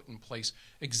 highways were put in place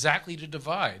exactly to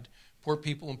divide poor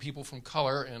people and people from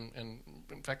color, and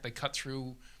in fact, they cut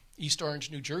through East Orange,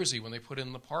 New Jersey, when they put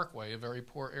in the Parkway, a very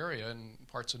poor area in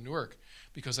parts of Newark,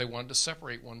 because they wanted to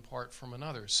separate one part from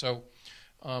another. So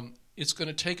it's going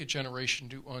to take a generation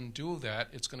to undo that.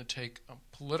 It's going to take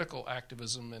political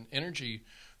activism and energy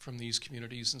from these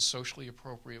communities in socially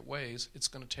appropriate ways. It's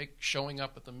going to take showing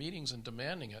up at the meetings and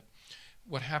demanding it.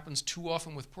 What happens too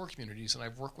often with poor communities, and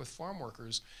I've worked with farm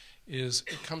workers, is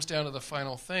it comes down to the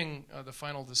final thing, the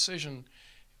final decision,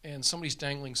 and somebody's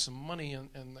dangling some money, and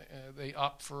they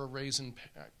opt for a raise in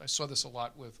pay. I saw this a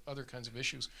lot with other kinds of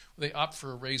issues. They opt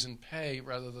for a raise in pay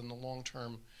rather than the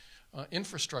long-term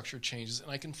infrastructure changes. And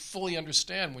I can fully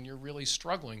understand when you're really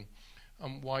struggling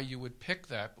why you would pick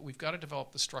that. But we've got to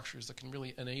develop the structures that can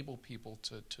really enable people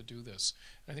to do this.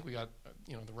 And I think we got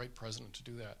the right president to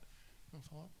do that. You want to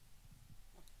follow up?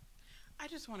 I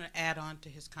just want to add on to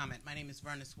his comment. My name is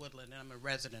Vernice Woodland, and I'm a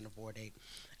resident of Ward 8.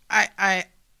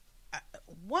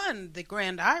 The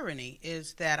grand irony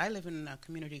is that I live in a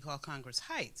community called Congress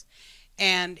Heights.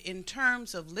 And in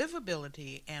terms of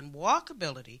livability and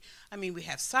walkability, I mean, we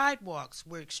have sidewalks.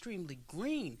 We're extremely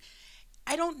green.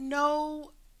 I don't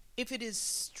know if it is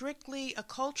strictly a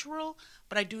cultural,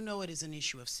 but I do know it is an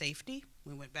issue of safety.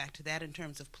 We went back to that in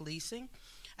terms of policing.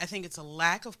 I think it's a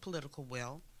lack of political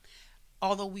will.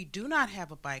 Although we do not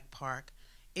have a bike park,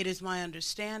 it is my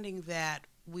understanding that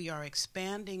we are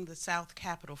expanding the South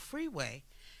Capitol Freeway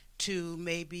to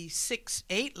maybe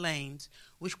 6-8 lanes,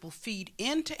 which will feed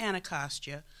into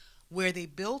Anacostia, where they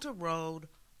built a road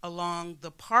along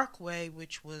the parkway,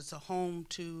 which was a home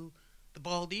to the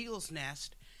bald eagle's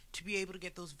nest, to be able to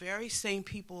get those very same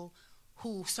people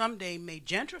who someday may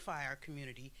gentrify our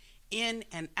community in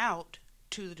and out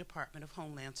to the Department of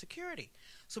Homeland Security.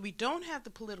 So we don't have the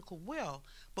political will,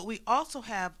 but we also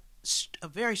have a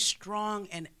very strong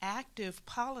and active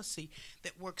policy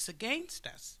that works against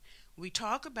us. We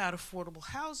talk about affordable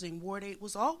housing. Ward 8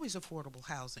 was always affordable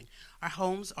housing. Our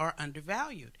homes are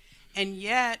undervalued. And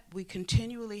yet we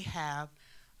continually have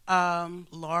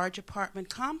large apartment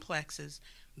complexes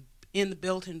in the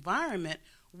built environment,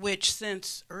 which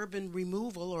since urban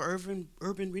removal or urban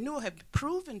renewal have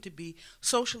proven to be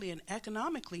socially and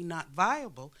economically not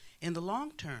viable in the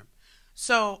long term.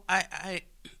 So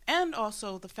and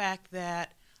also the fact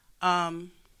that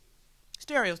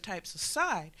stereotypes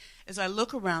aside, as I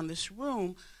look around this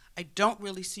room, I don't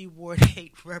really see Ward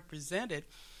 8 represented,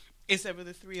 except for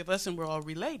the three of us, and we're all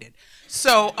related.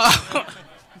 So,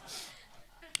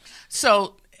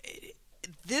 so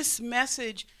this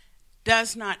message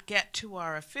does not get to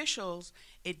our officials,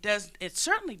 it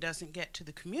certainly doesn't get to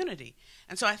the community.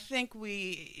 And so I think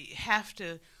we have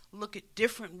to look at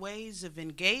different ways of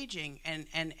engaging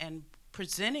and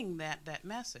presenting that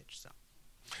message. So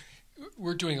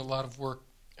we're doing a lot of work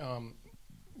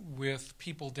with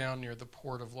people down near the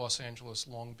port of Los Angeles,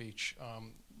 Long Beach.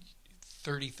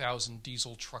 30,000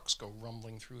 diesel trucks go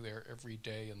rumbling through there every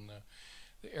day, and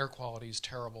the air quality is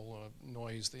terrible,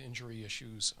 noise, the injury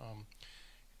issues.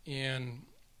 And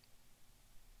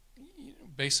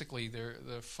basically,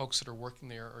 the folks that are working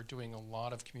there are doing a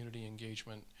lot of community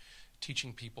engagement,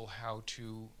 teaching people how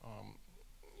to,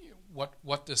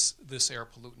 what this air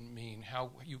pollutant mean,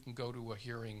 how you can go to a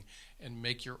hearing and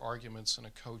make your arguments in a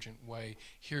cogent way.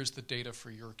 Here's the data for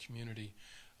your community.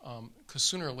 Because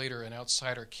sooner or later an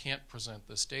outsider can't present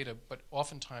this data, but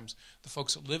oftentimes the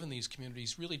folks that live in these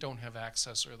communities really don't have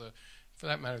access, or for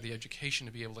that matter, the education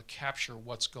to be able to capture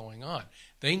what's going on.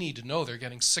 They need to know they're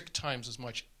getting 6 times as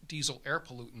much diesel air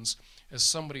pollutants as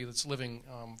somebody that's living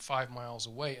 5 miles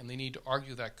away, and they need to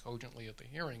argue that cogently at the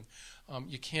hearing.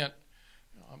 You can't,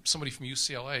 somebody from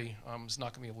UCLA is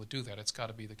not going to be able to do that. It's got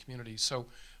to be the community. So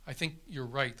I think you're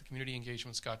right. The community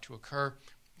engagement's got to occur.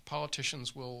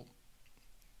 Politicians will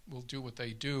do what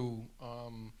they do,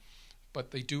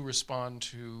 but they do respond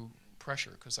to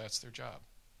pressure because that's their job.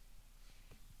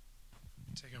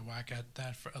 Take a whack at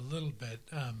that for a little bit.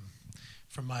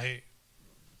 From my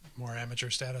more amateur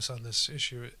status on this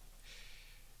issue,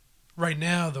 right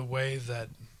now the way that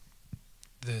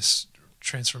this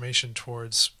transformation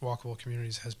towards walkable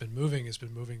communities has been moving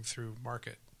through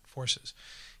market forces.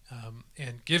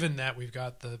 And given that we've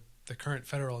got the current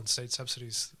federal and state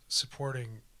subsidies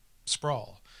supporting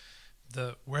sprawl,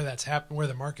 where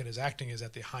the market is acting is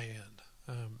at the high end.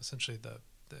 Essentially,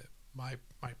 my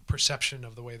perception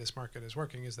of the way this market is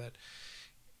working is that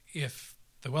if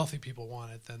the wealthy people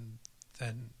want it, then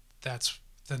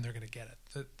they're going to get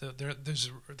it.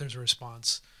 There's a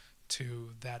response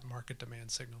to that market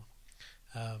demand signal,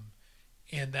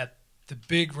 and that the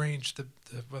big range,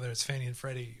 whether it's Fannie and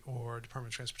Freddie or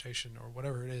Department of Transportation or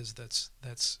whatever it is that's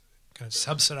kind of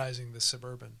subsidizing the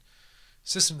suburban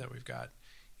system that we've got,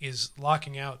 is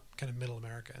locking out kind of middle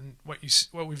America. And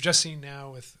what we've just seen now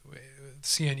with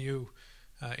CNU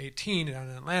 18 down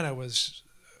in Atlanta was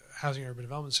Housing and Urban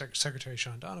Development Secretary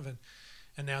Sean Donovan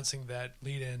announcing that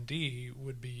LEAD ND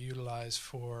would be utilized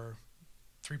for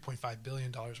 $3.5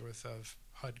 billion worth of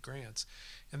HUD grants,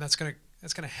 and that's going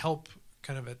to help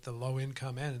kind of at the low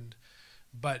income end.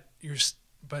 But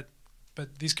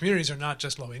these communities are not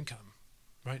just low income,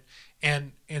 right?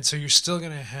 And so you're still going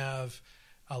to have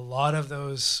a lot of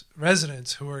those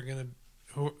residents who are going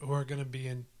to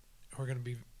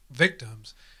be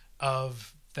victims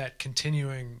of that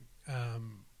continuing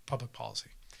public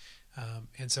policy,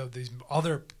 and so these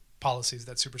other policies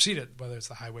that supersede it, whether it's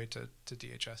the highway to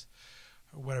DHS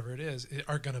or whatever it is,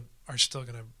 are still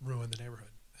going to ruin the neighborhood.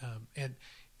 And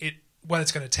what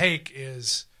it's going to take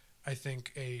is, I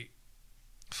think, a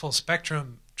full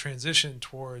spectrum transition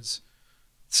towards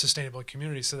sustainable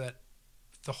communities, so that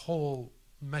the whole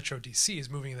Metro DC is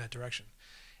moving in that direction.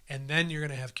 And then you're going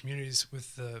to have communities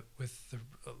with the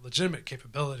legitimate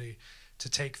capability to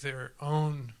take their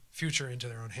own future into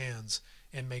their own hands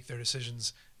and make their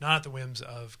decisions not at the whims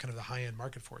of kind of the high-end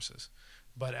market forces,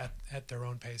 but at their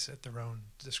own pace, at their own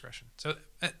discretion. So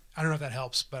I don't know if that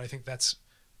helps, but I think that's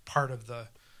part of the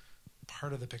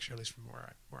picture, at least from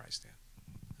where I stand.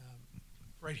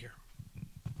 Right here.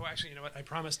 Oh, actually, you know what? I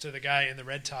promised to the guy in the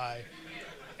red tie,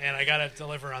 and I got to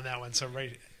deliver on that one. So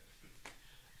right.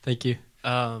 Thank you.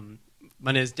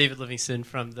 My name is David Livingston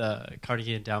from the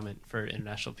Carnegie Endowment for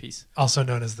International Peace. Also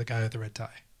known as the guy with the red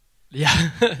tie. Yeah,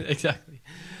 exactly.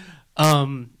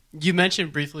 You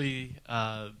mentioned briefly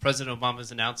President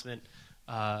Obama's announcement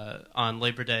on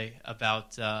Labor Day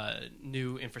about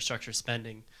new infrastructure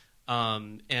spending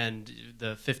and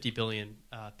the $50 billion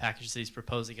package that he's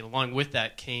proposing. And along with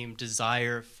that came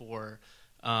desire for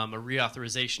a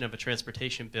reauthorization of a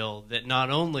transportation bill that not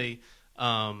only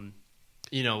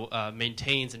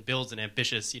maintains and builds an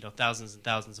ambitious, thousands and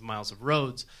thousands of miles of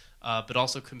roads, but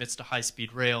also commits to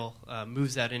high-speed rail,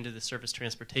 moves that into the surface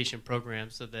transportation program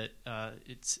so that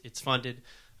it's funded,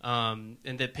 and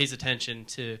that pays attention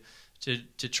to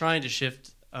trying to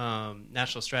shift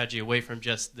national strategy away from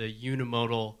just the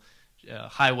unimodal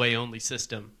highway-only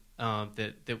system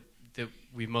that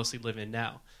we mostly live in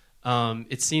now.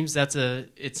 It seems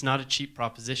it's not a cheap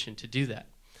proposition to do that.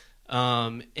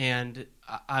 And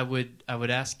I would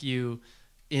ask you,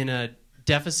 in a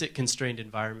deficit-constrained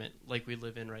environment like we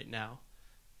live in right now,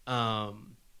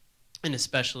 and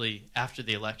especially after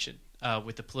the election,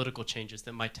 with the political changes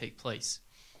that might take place,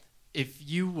 if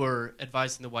you were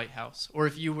advising the White House, or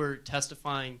if you were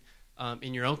testifying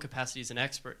in your own capacity as an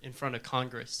expert in front of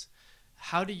Congress,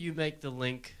 how do you make the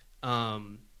link?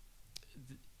 And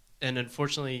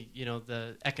unfortunately,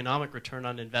 the economic return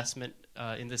on investment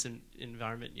in this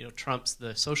environment, trumps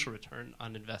the social return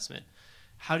on investment.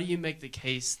 How do you make the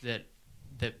case that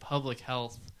public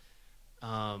health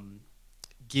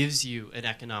gives you an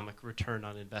economic return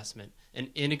on investment, and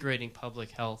integrating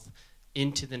public health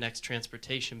into the next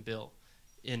transportation bill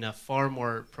in a far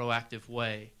more proactive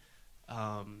way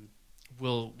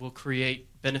will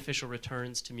create beneficial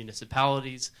returns to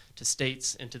municipalities, to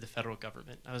states, and to the federal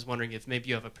government? I was wondering if maybe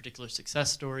you have a particular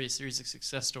success story, a series of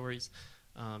success stories,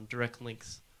 direct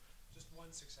links. Just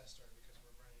one success story because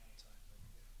we're running out of time. But,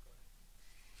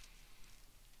 yeah,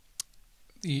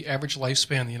 go ahead. The average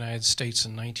lifespan in the United States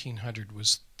in 1900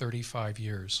 was 35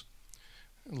 years.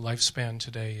 Lifespan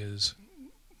today is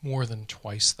more than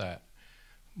twice that.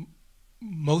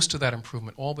 Most of that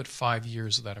improvement, all but 5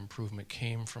 years of that improvement,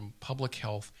 came from public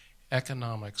health,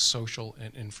 economic, social,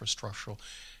 and infrastructural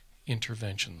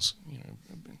interventions.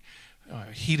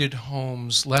 Heated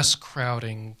homes, less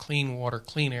crowding, clean water,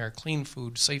 clean air, clean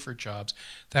food, safer jobs.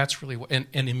 That's really what, and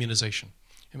immunization.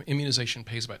 Immunization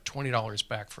pays about $20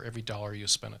 back for every dollar you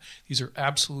spend. These are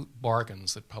absolute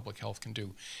bargains that public health can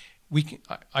do.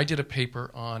 I did a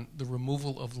paper on the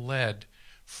removal of lead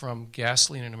from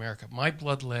gasoline in America. My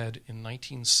blood lead in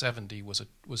 1970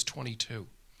 was 22.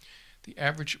 The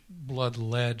average blood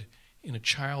lead in a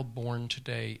child born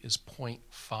today is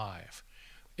 0.5.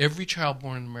 Every child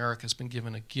born in America has been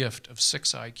given a gift of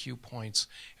 6 IQ points,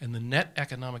 and the net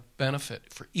economic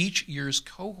benefit for each year's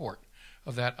cohort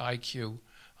of that IQ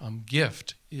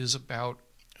gift is about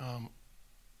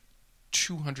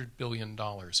 $200 billion.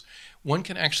 One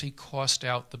can actually cost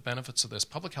out the benefits of this.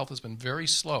 Public health has been very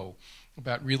slow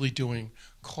about really doing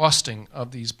costing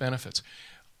of these benefits.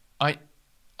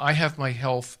 I have my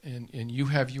health and you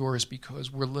have yours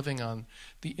because we're living on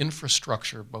the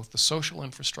infrastructure, both the social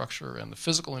infrastructure and the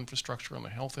physical infrastructure and the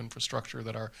health infrastructure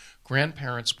that our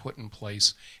grandparents put in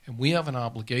place, and we have an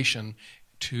obligation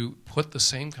to put the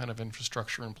same kind of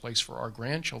infrastructure in place for our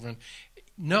grandchildren.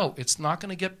 No, it's not going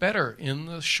to get better in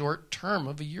the short term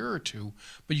of a year or two,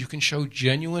 but you can show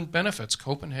genuine benefits.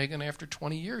 Copenhagen, after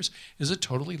 20 years, is a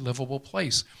totally livable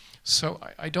place. So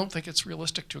I don't think it's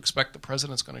realistic to expect the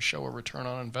president's going to show a return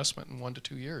on investment in 1 to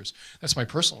 2 years. That's my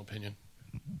personal opinion.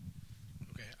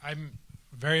 Okay, I'm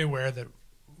very aware that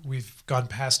we've gone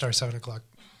past our 7 o'clock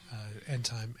end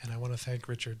time, and I want to thank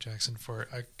Richard Jackson for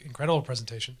an incredible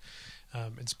presentation,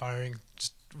 inspiring,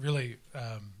 just really,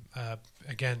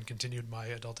 again, continued my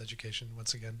adult education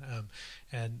once again.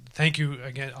 And thank you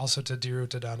again also to Diru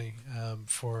Tadani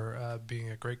for being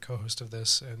a great co-host of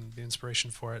this and the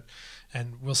inspiration for it.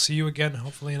 And we'll see you again,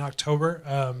 hopefully in October.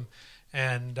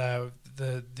 And the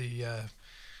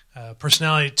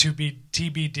personality to be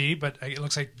TBD, but it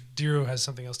looks like Diru has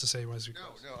something else to say. No,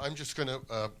 I'm just going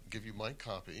to give you my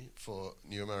copy for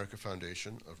New America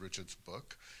Foundation of Richard's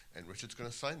book, and Richard's going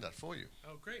to sign that for you.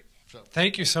 Oh, great. So,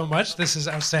 thank you so much. This is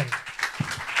outstanding.